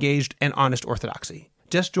 intellectually engaged, and honest Orthodoxy.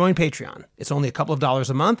 Just join Patreon. It's only a couple of dollars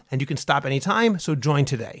a month, and you can stop anytime, so join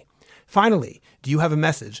today. Finally, do you have a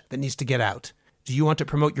message that needs to get out? Do you want to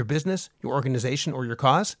promote your business, your organization, or your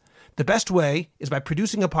cause? The best way is by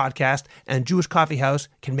producing a podcast, and Jewish Coffee House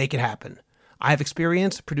can make it happen. I have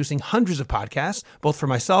experience producing hundreds of podcasts, both for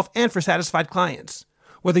myself and for satisfied clients.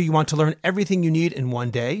 Whether you want to learn everything you need in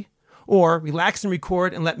one day, or relax and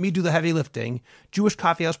record and let me do the heavy lifting, Jewish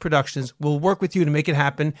Coffee House Productions will work with you to make it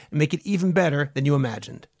happen and make it even better than you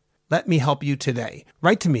imagined. Let me help you today.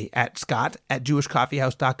 Write to me at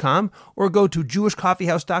scott@jewishcoffeehouse.com or go to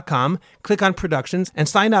jewishcoffeehouse.com, click on Productions, and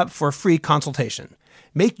sign up for a free consultation.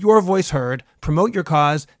 Make your voice heard, promote your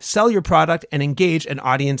cause, sell your product, and engage an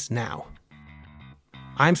audience now.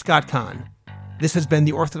 I'm Scott Kahn. This has been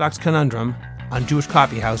The Orthodox Conundrum on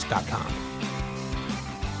jewishcoffeehouse.com.